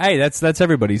 Hey, that's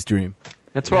everybody's dream.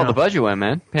 That's where all the budget went,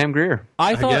 man. Pam Grier.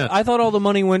 I thought all the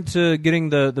money went to getting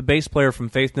the bass player from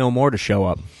Faith No More to show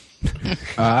up.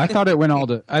 I thought it went all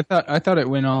to. I thought it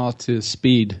went all to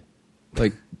Speed,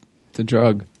 like the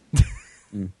drug.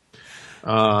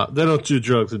 They don't do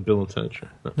drugs in Bill and Ted.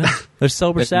 There's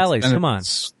Sober Sally's. Come on.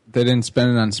 They didn't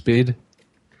spend it on Speed.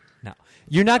 No,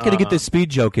 you're not going to get this Speed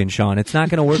joke in, Sean. It's not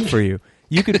going to work for you.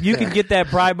 You could get that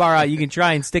pry bar out. You can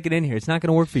try and stick it in here. It's not going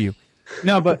to work for you.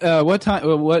 No, but what time?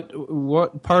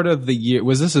 What part of the year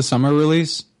was this? A summer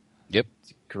release? Yep.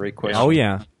 Great question. Oh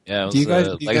yeah. Yeah, it was, Do you guys-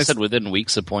 I said, within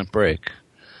weeks of Point Break.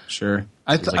 Sure. It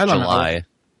was like I don't July. know.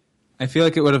 I feel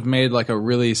like it would have made like a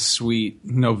really sweet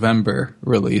November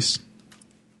release.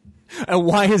 And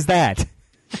why is that?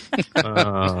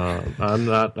 I'm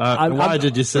not. Why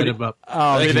did you set him up?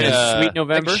 Oh, Would've been a sweet I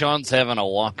November. think Sean's having a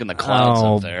walk in the clouds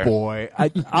oh up there. boy,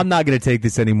 I'm not going to take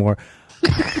this anymore.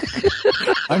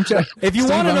 I'm trying. If you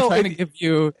want to know,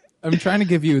 I'm trying to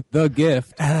give you the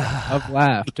gift of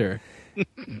laughter.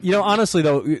 you know, honestly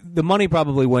though, the money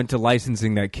probably went to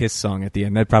licensing that Kiss song at the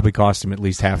end. That probably cost him at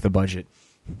least half the budget.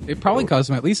 It probably cost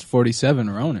him at least 47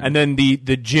 Rona. And then the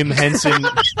Jim Henson.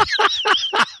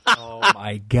 Oh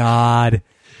my God!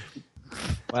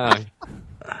 Wow.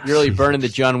 You're really burning the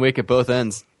John Wick at both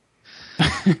ends.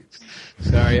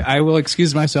 Sorry, I will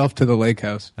excuse myself to the lake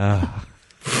house.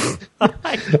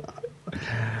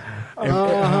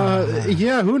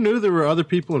 Yeah, who knew there were other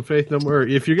people in Faith No More?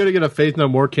 If you're going to get a Faith No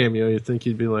More cameo, you'd think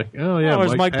he'd be like, oh, yeah,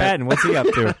 Where's Mike Patton? What's he up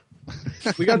to?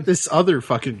 We got this other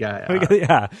fucking guy.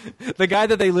 Yeah, the guy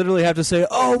that they literally have to say,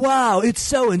 "Oh wow, it's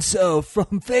so and so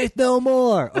from Faith No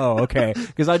More." Oh, okay,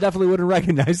 because I definitely wouldn't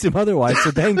recognize him otherwise.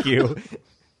 So thank you.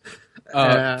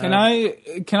 Can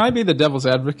I be the devil's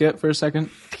advocate for a second?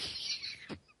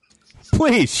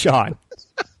 Please, Sean.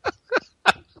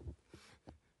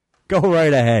 Go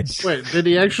right ahead. Wait, did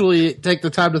he actually take the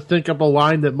time to think up a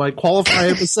line that might qualify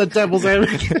him as said devil's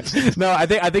advocate? No, I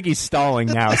think he's stalling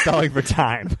now, stalling for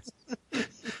time.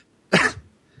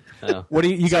 Oh. What do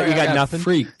you got? You got nothing.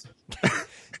 Freaked.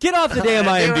 Get off the damn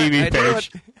IMDb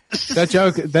page.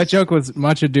 That joke was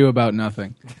much ado about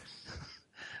nothing.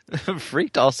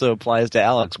 Freaked also applies to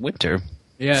Alex Winter.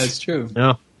 Yeah, it's true.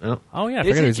 No. Oh yeah, I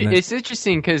forgot he was in it. It's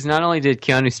interesting because not only did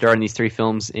Keanu star in these three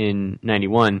films in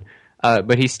 '91,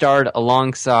 but he starred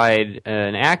alongside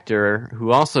an actor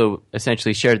who also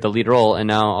essentially shared the lead role, and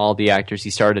now all the actors he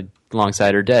starred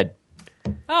alongside are dead.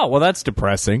 Oh well, that's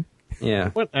depressing. Yeah.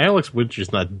 What? Alex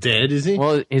Winter's not dead, is he?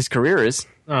 Well, his career is.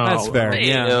 Oh, That's fair. hey,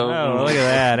 Yeah. no. Oh, look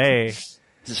at that. Hey.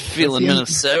 Just feeling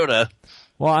Minnesota.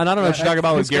 Well, and I don't know what you're talking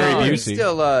about with Gary Busey.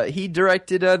 Still, he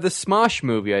directed the Smosh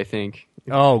movie, I think.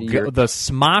 Oh, You're- the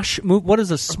Smosh movie. What is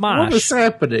a Smosh? What is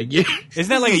happening? Isn't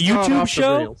that like a This is gone YouTube off the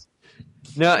show? rails.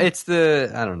 No, it's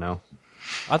I don't know.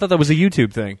 I thought that was a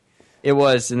YouTube thing. It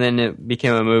was, and then it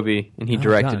became a movie, and he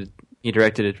directed God. it. He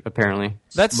directed it, apparently.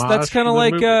 That's Smosh kind of the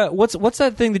like movie? what's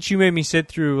that thing that you made me sit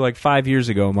through like 5 years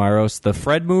ago, Myros? The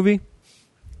Fred movie,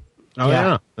 Oh,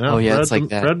 yeah. Oh, yeah, it's like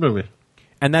that. Red movie.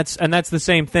 and that's the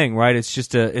same thing, right? It's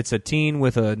just a teen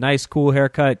with a nice cool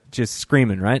haircut, just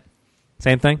screaming, right?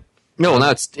 Same thing. No, now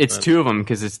it's two of them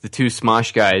because it's the two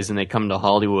Smosh guys, and they come to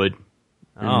Hollywood.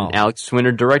 And Oh. Alex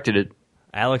Winter directed it.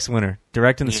 Alex Winter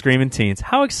directing the Screaming Teens.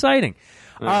 How exciting!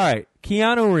 All right,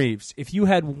 Keanu Reeves. If you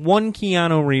had one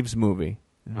Keanu Reeves movie,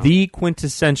 the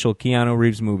quintessential Keanu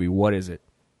Reeves movie, what is it?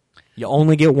 You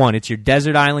only get one. It's your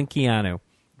Desert Island Keanu.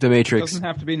 The Matrix. Doesn't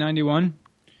have to be 91.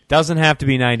 Doesn't have to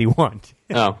be 91.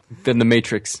 Oh, then The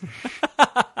Matrix.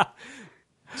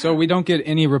 So we don't get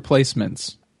any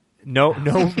replacements. No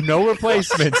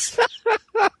replacements.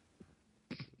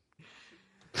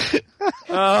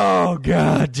 Oh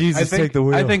God, Jesus, take the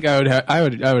wheel. I think I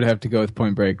would have to go with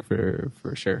Point Break for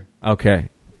sure. Okay,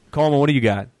 Coleman, what do you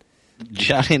got?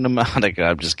 Johnny Mnemonic.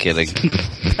 I'm just kidding.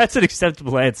 That's an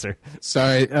acceptable answer.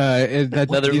 Sorry,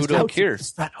 Leather these who don't jokes, care.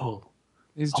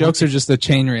 these jokes are just a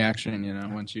chain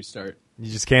reaction, once you start.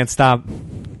 You just can't stop.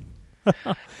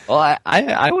 Well,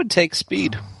 I would take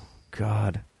Speed.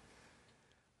 God.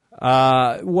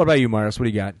 What about you, Marius? What do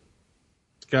you got?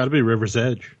 It's got to be River's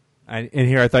Edge. In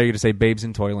here, I thought you were going to say Babes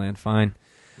in Toyland. Fine.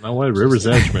 No way, River's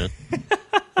Edge, man.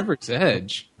 River's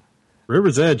Edge.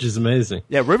 River's Edge is amazing.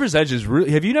 Yeah, River's Edge is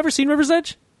really... Have you never seen River's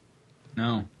Edge?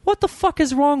 No. What the fuck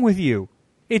is wrong with you?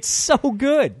 It's so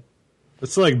good.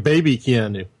 It's like baby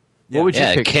Keanu. What would you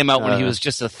Yeah, pick? it came out when he was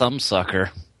just a thumb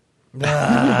sucker.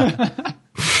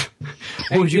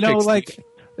 Hey, would you pick, like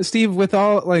Steve, with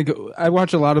all I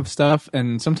watch a lot of stuff,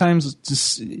 and sometimes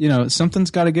just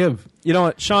something's got to give. You know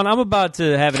what, Sean? I'm about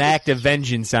to have an act of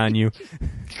vengeance on you.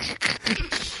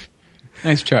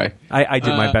 Nice try, I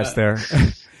did my best there.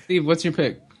 Steve. What's your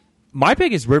pick? My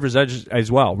pick is River's Edge as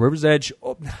well. River's Edge,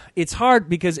 it's hard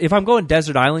because if I'm going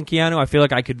Desert Island Keanu, I feel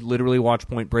like I could literally watch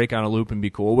Point Break on a loop and be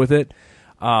cool with it.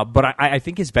 But I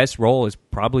think his best role is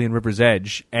probably in River's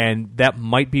Edge, and that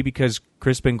might be because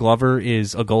Crispin Glover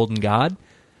is a golden god.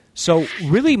 So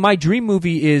really, my dream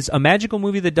movie is a magical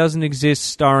movie that doesn't exist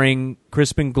starring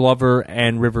Crispin Glover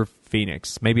and River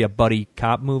Phoenix. Maybe a buddy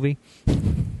cop movie.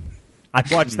 I'd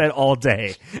watch that all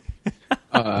day.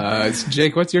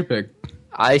 Jake, what's your pick?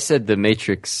 I said The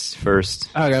Matrix first.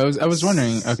 Okay, I was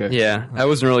wondering. Okay, Yeah, I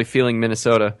wasn't really feeling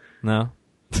Minnesota. No?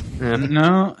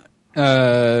 no.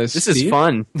 This is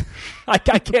fun. I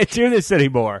can't do this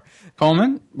anymore.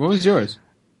 Coleman, what was yours?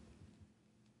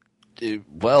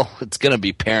 Well, it's going to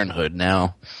be Parenthood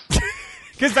now.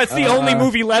 Because that's the only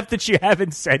movie left that you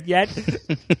haven't said yet.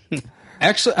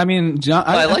 Actually, I mean, John.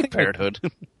 I like think Parenthood.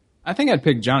 I think I'd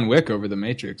pick John Wick over The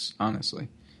Matrix. Honestly.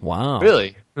 Wow.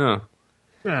 Really? Huh.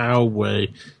 No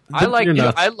way. I like You're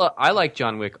nuts. I like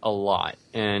John Wick a lot,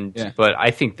 Yeah. but I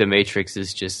think The Matrix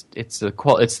is just it's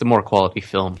the more quality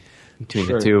film between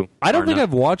Sure. the two. I don't think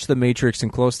I've watched The Matrix in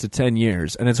close to 10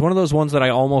 years, and it's one of those ones that I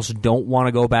almost don't want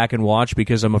to go back and watch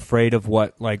because I'm afraid of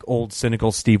what old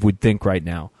cynical Steve would think right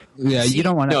now. Yeah, you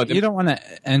don't want to. no, You don't want to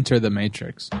enter the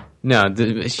Matrix. No,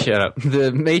 shut up.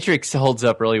 The Matrix holds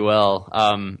up really well.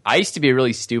 I used to be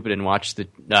really stupid and watch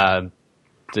the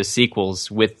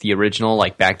sequels with the original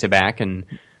back to back and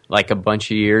a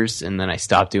bunch of years, and then I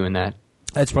stopped doing that.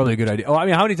 That's probably a good idea. Oh, I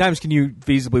mean, how many times can you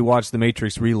feasibly watch The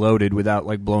Matrix Reloaded without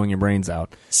blowing your brains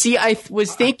out? See, I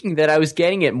was thinking that I was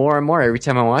getting it more and more every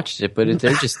time I watched it, but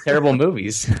they're just terrible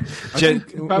movies.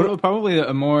 Probably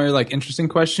a more interesting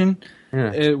question.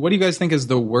 Yeah. What do you guys think is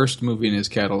the worst movie in his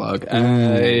catalog?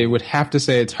 I would have to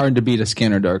say it's hard to beat A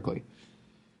Scanner Darkly.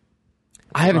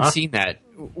 I haven't seen that.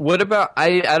 What about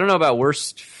I don't know about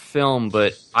worst film,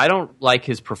 but I don't like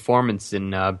his performance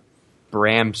in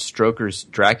Bram Stoker's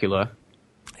Dracula.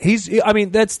 There's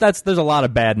a lot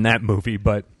of bad in that movie,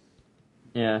 but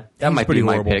Yeah, that He's might pretty be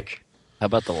my horrible. pick. How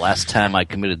about The Last Time I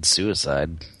Committed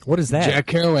Suicide? what is that? Jack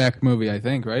Kerouac movie, I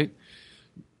think, right?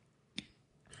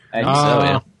 I think so,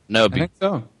 yeah. No, I think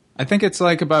so. I think it's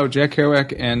about Jack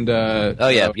Kerouac and oh,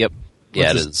 yeah, yep. Yeah,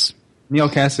 it his- is. Neil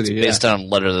Cassidy. Based on a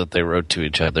letter that they wrote to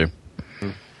each other.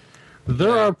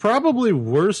 There are probably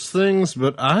worse things,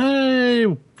 but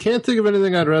I can't think of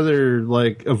anything I'd rather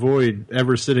avoid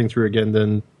ever sitting through again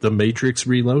than The Matrix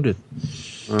Reloaded.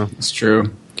 It's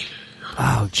true.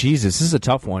 Oh, Jesus, this is a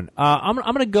tough one. I'm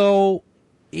going to go...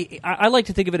 I like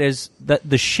to think of it as the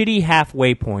shitty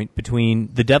halfway point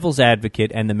between The Devil's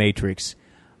Advocate and The Matrix.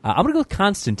 I'm going to go with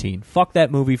Constantine. Fuck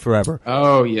that movie forever.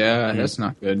 Oh yeah, that's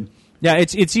not good. Yeah,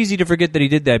 it's easy to forget that he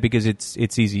did that because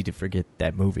it's easy to forget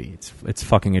that movie. It's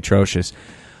fucking atrocious.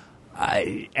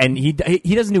 And he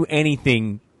doesn't do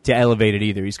anything to elevate it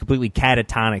either. He's completely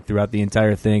catatonic throughout the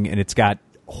entire thing, and it's got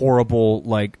horrible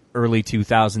early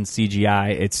 2000s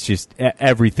CGI. It's just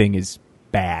everything is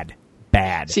bad.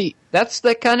 See, that's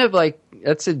kind of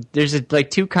there's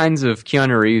two kinds of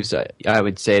Keanu Reeves. I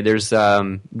would say there's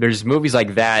movies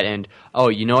like that, and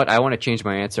you know what? I want to change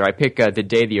my answer. I pick The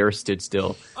Day the Earth Stood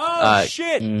Still. Oh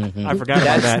shit! I forgot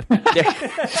about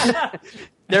that.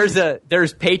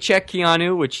 There's Paycheck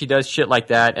Keanu, which he does shit like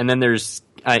that, and then there's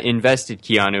Invested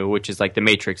Keanu, which is like The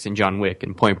Matrix and John Wick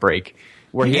and Point Break,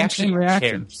 where he actually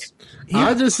cares.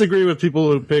 I disagree with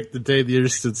people who pick The Day the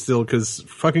Earth Stood Still because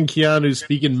fucking Keanu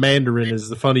speaking Mandarin is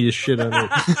the funniest shit on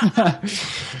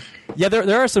earth. Yeah,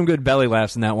 there are some good belly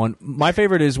laughs in that one. My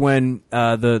favorite is when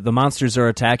the monsters are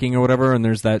attacking or whatever, and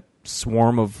there's that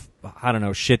swarm of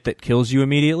shit that kills you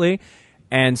immediately.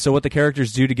 And so what the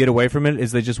characters do to get away from it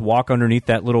is they just walk underneath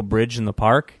that little bridge in the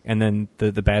park, and then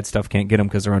the bad stuff can't get them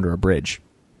because they're under a bridge.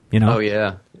 You know? Oh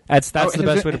yeah, that's the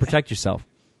best way to protect yourself.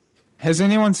 Has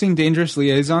anyone seen Dangerous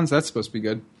Liaisons? That's supposed to be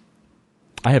good.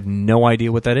 I have no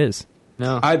idea what that is.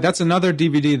 no. That's another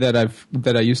DVD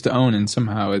that I used to own, and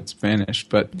somehow it's vanished.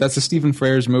 But that's a Stephen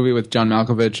Frears movie with John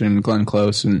Malkovich and Glenn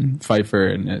Close and Pfeiffer,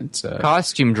 and it's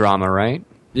Costume drama, right?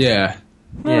 Yeah.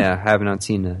 Yeah, I have not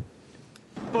seen that.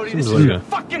 Buddy, Seems this like is a- a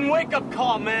fucking wake-up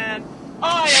call, man.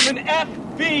 I am an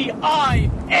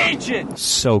FBI agent.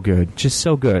 So good, just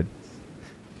so good.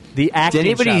 The acting.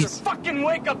 anybody- shots- Fucking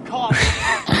wake-up call, man.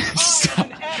 I am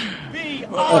an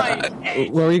FBI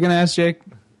agent. What were you going to ask, Jake?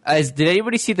 Did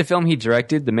anybody see the film he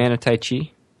directed, The Man of Tai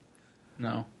Chi?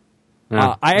 No.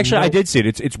 No. I did see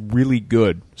it. It's really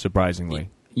good, surprisingly.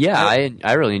 Yeah,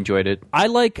 I really enjoyed it. I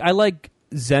like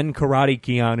Zen Karate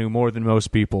Keanu more than most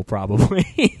people, probably.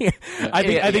 I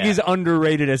think Yeah. he's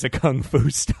underrated as a kung fu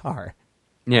star.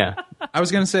 Yeah. I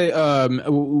was going to say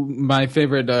my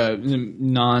favorite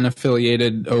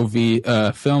non-affiliated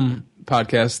OV film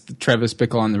podcast, Travis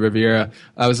Bickle on the Riviera.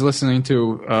 I was listening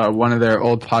to one of their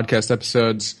old podcast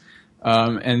episodes,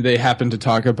 and they happened to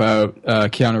talk about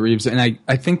Keanu Reeves, and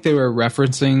I think they were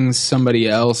referencing somebody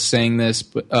else saying this,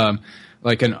 but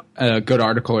like a good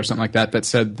article or something like that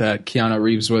said that Keanu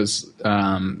Reeves was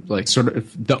like sort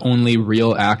of the only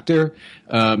real actor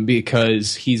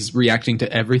because he's reacting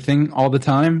to everything all the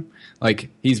time. Like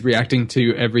he's reacting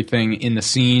to everything in the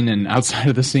scene and outside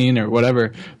of the scene or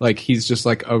whatever. Like he's just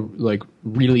like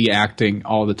really acting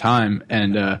all the time,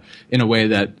 and in a way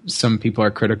that some people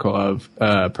are critical of,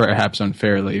 perhaps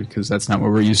unfairly, because that's not what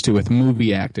we're used to with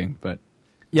movie acting. But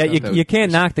Yeah, you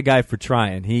can't knock the guy for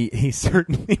trying. He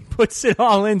certainly puts it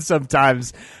all in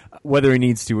sometimes, whether he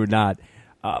needs to or not.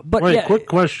 But Wait, yeah, quick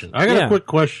question. I got yeah. a quick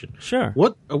question. Sure.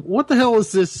 What the hell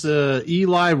is this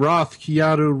Eli Roth,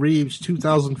 Keanu Reeves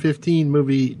 2015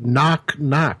 movie Knock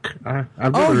Knock? I've Oh,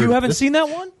 never- you haven't seen that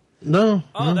one? No.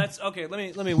 Oh, no. that's okay.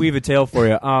 Let me weave a tale for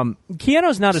you.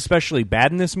 Keanu's not especially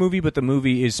bad in this movie, but the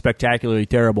movie is spectacularly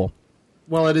terrible.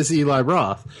 Well, it is Eli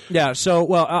Roth. Yeah. So,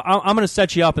 I'm going to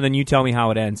set you up, and then you tell me how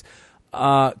it ends.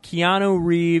 Keanu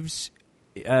Reeves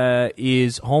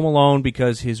is home alone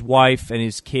because his wife and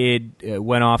his kid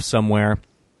went off somewhere.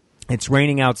 It's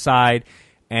raining outside,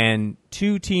 and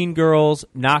two teen girls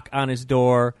knock on his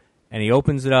door, and he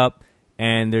opens it up,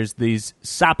 and there's these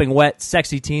sopping wet,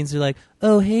 sexy teens. They're like,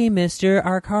 "Oh, hey, mister,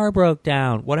 our car broke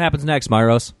down." What happens next,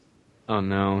 Myros? Oh,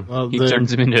 no. Well, he the-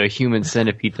 turns him into a human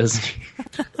centipede, doesn't he?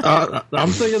 I'm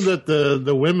thinking that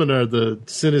the women are the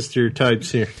sinister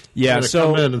types here. Yeah, They're gonna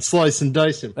so- come in and slice and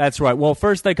dice him. That's right. Well,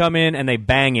 first they come in and they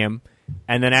bang him,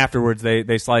 and then afterwards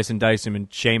they slice and dice him and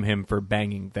shame him for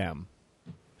banging them.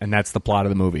 And that's the plot of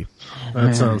the movie.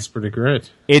 That sounds pretty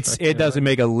great. It doesn't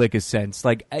make a lick of sense.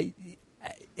 Like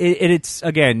it's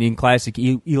again in classic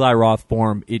Eli Roth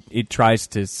form. It tries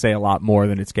to say a lot more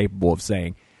than it's capable of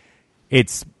saying.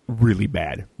 It's really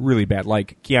bad, really bad.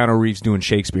 Like Keanu Reeves doing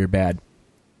Shakespeare bad.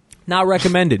 Not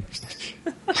recommended.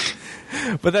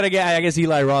 But then again, I guess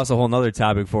Eli Roth's a whole nother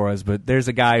topic for us. But there's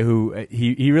a guy who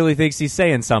he really thinks he's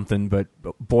saying something, but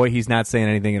boy, he's not saying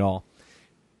anything at all.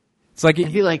 It's like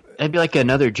I'd be like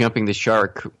another jumping the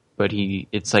shark, but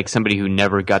it's like somebody who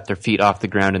never got their feet off the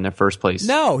ground in the first place.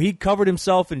 no, he covered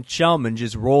himself in chum and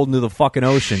just rolled into the fucking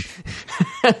ocean.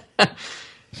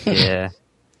 Yeah.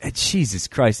 Jesus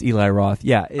Christ, Eli Roth.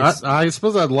 Yeah, it's, I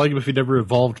suppose I'd like him if he never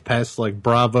evolved past like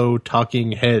Bravo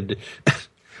talking head.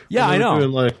 yeah, I know.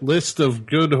 Doing like list of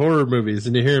good horror movies,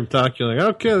 and you hear him talk, you're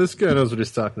like, okay, this guy knows what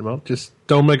he's talking about. Just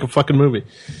don't make a fucking movie.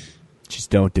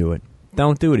 Just don't do it.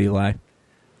 Don't do it, Eli.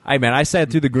 Hey man, I sat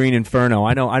through the Green Inferno.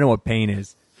 I know what pain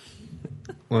is.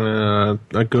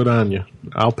 Good on you.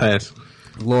 I'll pass.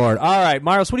 Lord. All right,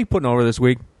 Miles, what are you putting over this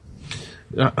week?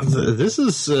 This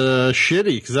is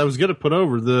shitty because I was going to put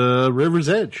over the River's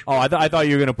Edge. Oh, I thought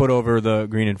you were going to put over the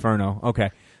Green Inferno.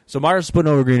 Okay. So Miles is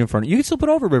putting over Green Inferno. You can still put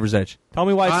over River's Edge. Tell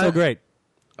me why it's so great.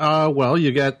 Well,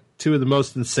 you got two of the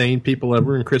most insane people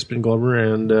ever in Crispin Glover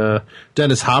and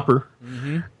Dennis Hopper.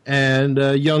 Mm-hmm. And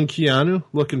young Keanu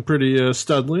looking pretty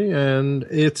studly. And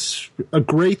it's a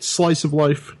great slice of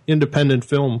life independent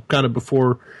film kind of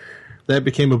before that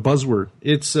became a buzzword.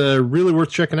 It's really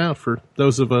worth checking out for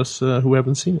those of us who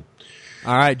haven't seen it.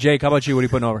 All right, Jake, how about you? What are you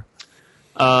putting over?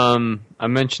 I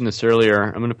mentioned this earlier.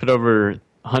 I'm going to put over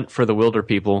Hunt for the Wilder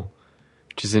People,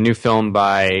 which is a new film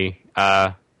by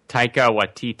Taika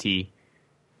Waititi.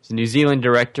 He's a New Zealand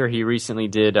director. He recently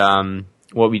did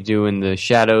What We Do in the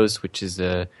Shadows, which is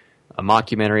a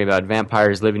mockumentary about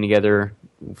vampires living together,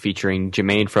 featuring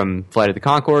Jermaine from Flight of the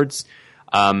Conchords.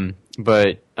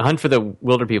 But Hunt for the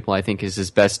Wilder People, I think, is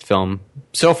his best film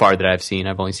so far that I've seen.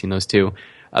 I've only seen those two.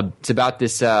 It's about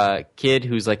this kid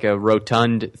who's like a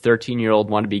rotund 13-year-old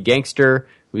wannabe gangster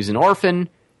who's an orphan,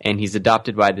 and he's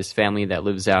adopted by this family that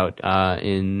lives out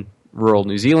in rural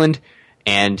New Zealand.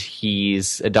 And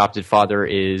his adopted father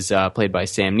is played by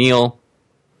Sam Neill.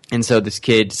 And so this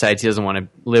kid decides he doesn't want to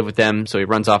live with them, so he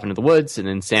runs off into the woods, and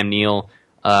then Sam Neill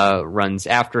runs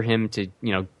after him to,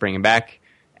 bring him back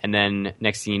and then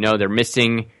next thing you know, they're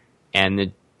missing, and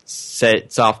it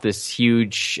sets off this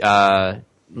huge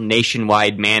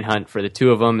nationwide manhunt for the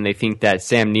two of them, and they think that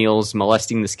Sam Neill's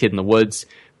molesting this kid in the woods,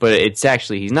 but it's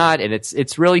actually he's not, and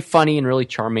it's really funny and really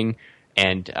charming,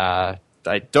 and I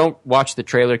don't watch the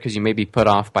trailer because you may be put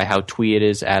off by how twee it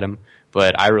is, Adam,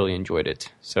 but I really enjoyed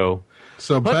it. So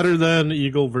better than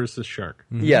Eagle versus Shark.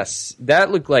 yes,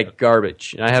 that looked like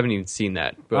garbage, and I haven't even seen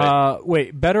that. But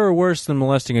Wait, better or worse than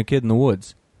molesting a kid in the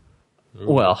woods?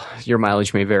 well, your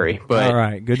mileage may vary. But All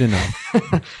right, good to know.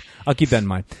 I'll keep that in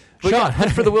mind. But Sean, yeah,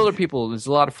 Hunt for the Wilder People is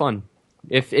a lot of fun.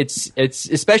 If it's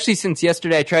especially since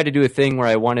yesterday I tried to do a thing where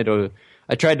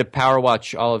I tried to power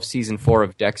watch all of season 4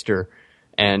 of Dexter,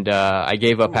 and I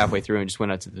gave up halfway through and just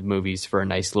went out to the movies for a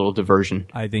nice little diversion.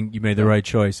 I think you made the right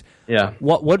choice. Yeah.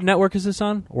 What network is this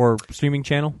on, or streaming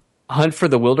channel? Hunt for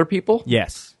the Wilder People?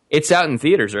 Yes. It's out in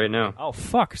theaters right now. Oh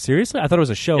fuck! Seriously? I thought it was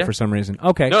a show Yeah. for some reason.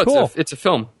 Okay, No, cool. it's a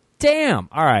film. Damn.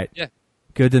 All right. Yeah.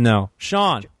 Good to know.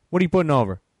 Sean, what are you putting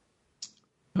over?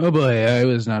 Oh boy, I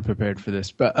was not prepared for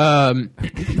this, but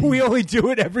We only do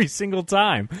it every single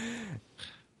time.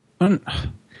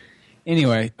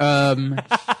 anyway, the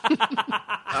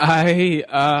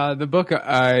book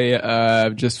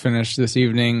I just finished this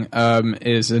evening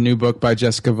is a new book by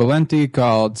Jessica Valenti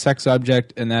called Sex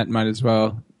Object, and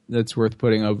that's worth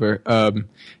putting over.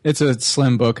 It's a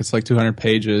slim book. It's like 200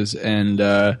 pages, and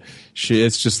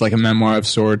it's just like a memoir of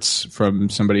sorts from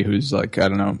somebody who's like, I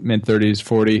don't know, mid-30s,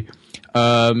 40.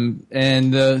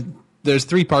 There's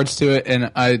 3 parts to it,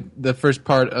 and the first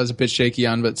part I was a bit shaky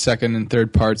on, but second and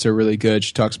third parts are really good.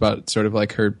 She talks about sort of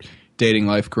like her dating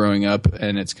life growing up,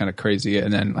 and it's kind of crazy,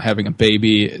 and then having a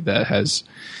baby that has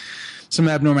some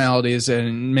abnormalities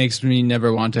and makes me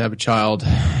never want to have a child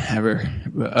ever.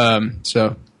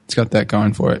 So it's got that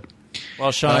going for it.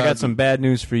 Well, Sean, I got some bad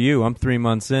news for you. I'm 3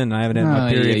 months in. I haven't had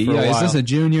my period for a while. Is this a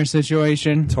junior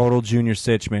situation? Total junior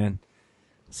sitch, man.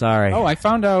 Sorry. Oh, I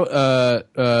found out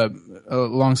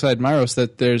alongside Myros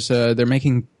that they're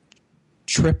making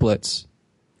Triplets,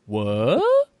 What?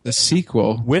 the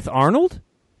sequel With Arnold?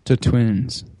 to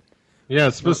Twins. Yeah,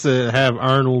 it's supposed to have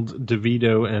Arnold,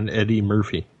 DeVito, and Eddie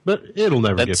Murphy, but it'll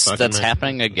never get fucking That's made.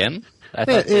 happening again? I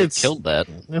thought they killed that.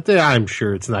 I'm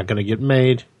sure it's not going to get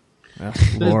made. Oh,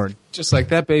 Lord. Just like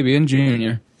that baby in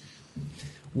Junior.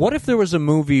 What if there was a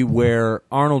movie where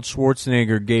Arnold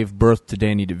Schwarzenegger gave birth to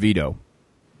Danny DeVito?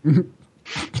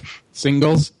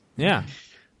 Singles? Yeah.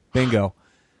 Bingo.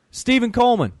 Stephen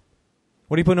Coleman,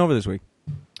 what are you putting over this week?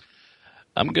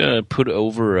 I'm going to put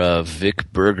over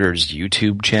Vic Berger's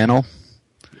YouTube channel.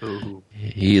 Ooh.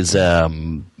 He is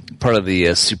part of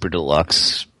the Super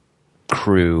Deluxe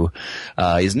crew.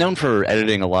 He's known for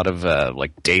editing a lot of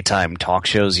like daytime talk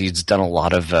shows. He's done a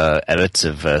lot of edits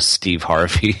of Steve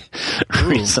Harvey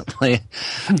recently.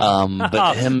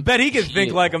 But Bet he can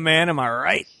think like a man, am I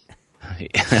right?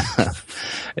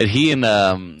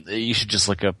 and you should just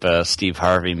look up Steve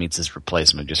Harvey meets his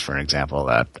replacement, just for an example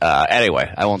of that.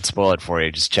 Anyway, I won't spoil it for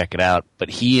you. Just check it out. But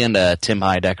he and Tim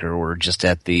Heidecker were just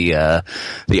at the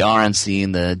RNC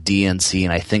and the DNC,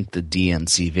 and I think the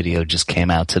DNC video just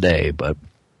came out today. But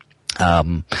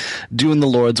doing the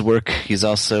Lord's work. He's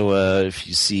also, if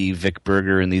you see Vic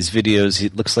Berger in these videos,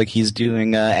 it looks like he's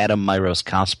doing Adam Myros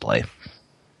cosplay.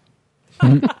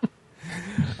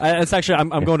 It's actually,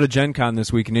 I'm going to Gen Con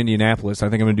this week in Indianapolis. I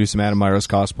think I'm going to do some Adam Myros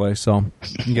cosplay, so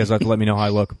you guys have to let me know how I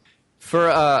look.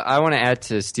 I want to add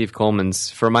to Steve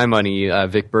Coleman's. For my money,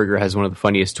 Vic Berger has one of the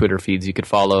funniest Twitter feeds you could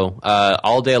follow.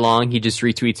 All day long, he just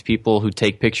retweets people who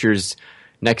take pictures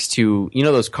next to,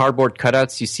 those cardboard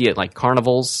cutouts you see at like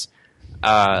carnivals.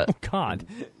 Oh, God.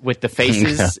 With the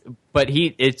faces, but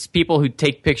it's people who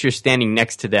take pictures standing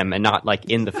next to them and not like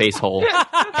in the face hole.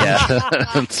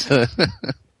 Yeah.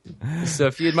 So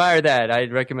if you admire that,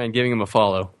 I'd recommend giving him a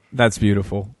follow. That's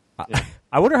beautiful. Yeah.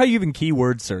 I wonder how you even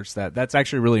keyword search that. That's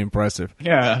actually really impressive.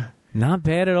 Yeah. Not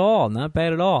bad at all. Not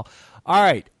bad at all. All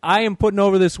right. I am putting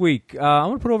over this week. I'm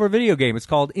going to put over a video game. It's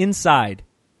called Inside.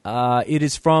 It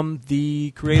is from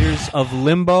the creators of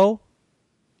Limbo.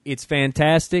 It's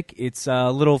fantastic. It's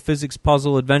a little physics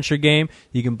puzzle adventure game.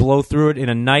 You can blow through it in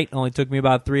a night. It only took me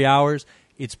about 3 hours.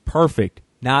 It's perfect.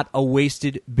 Not a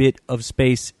wasted bit of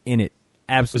space in it.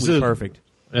 Absolutely perfect.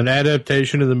 An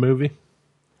adaptation of the movie?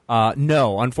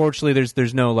 No, unfortunately,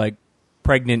 there's no like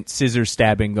pregnant scissor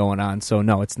stabbing going on. So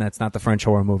no, that's not the French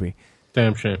horror movie.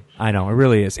 Damn shame. I know, it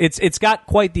really is. It's got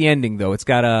quite the ending though. It's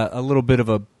got a little bit of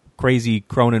a crazy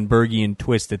Cronenbergian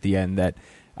twist at the end that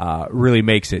really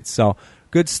makes it. So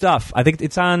good stuff. I think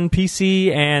it's on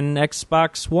PC and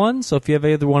Xbox One. So if you have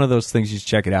either one of those things, you should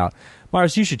check it out.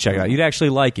 Mars, you should check it out. You'd actually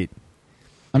like it.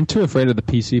 I'm too afraid of the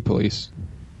PC police.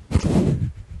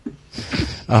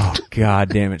 Oh, God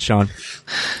damn it, Sean.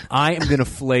 I am going to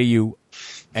fillet you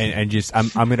and just, I'm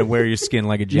going to wear your skin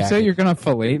like a jacket. You say you're going to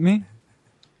fillet me?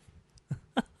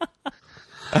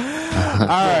 All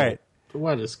right.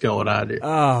 What is going on here?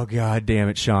 Oh, God damn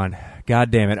it, Sean.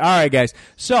 God damn it. All right, guys.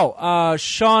 So,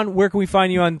 Sean, where can we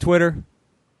find you on Twitter?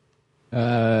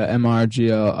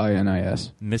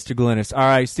 MRGLINIS. Mr. Glynis. All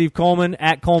right, Steve Coleman,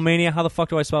 at Colemania. How the fuck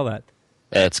do I spell that?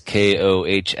 That's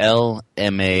KOHLMANIA,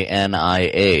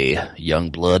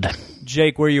 Youngblood.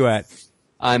 Jake, where you at?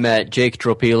 I'm at Jake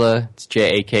Tropila. It's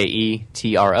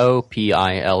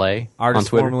JakeTropila Artist on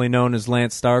Twitter. formerly known as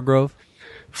Lance Stargrove.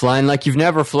 Flying like you've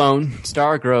never flown,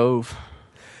 Stargrove.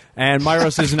 And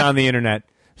Myros isn't on the internet.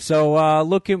 So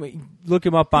look him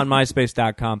up on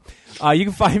MySpace.com. You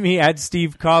can find me at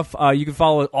Steve Cuff. You can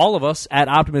follow all of us at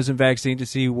Optimism Vaccine to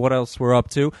see what else we're up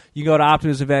to. You can go to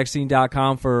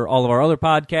OptimismVaccine.com for all of our other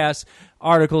podcasts,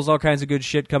 articles, all kinds of good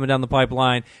shit coming down the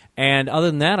pipeline. And other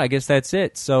than that, I guess that's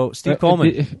it. So, Steve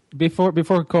Coleman. Before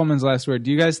Coleman's last word,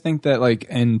 do you guys think that like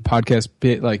in podcast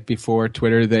bit like before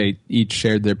Twitter they each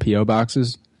shared their P.O.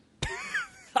 boxes?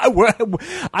 I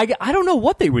don't know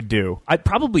what they would do. I'd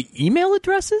probably email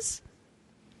addresses.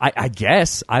 I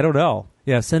guess. I don't know.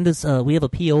 Yeah, send us. We have a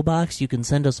P.O. box. You can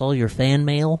send us all your fan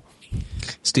mail.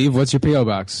 Steve, what's your P.O.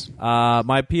 box?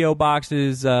 My P.O. box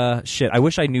is shit. I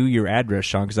wish I knew your address,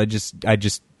 Sean, because I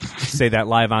just say that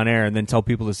live on air and then tell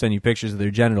people to send you pictures of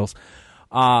their genitals.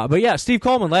 But yeah, Steve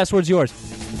Coleman, last word's yours.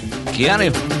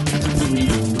 Keanu.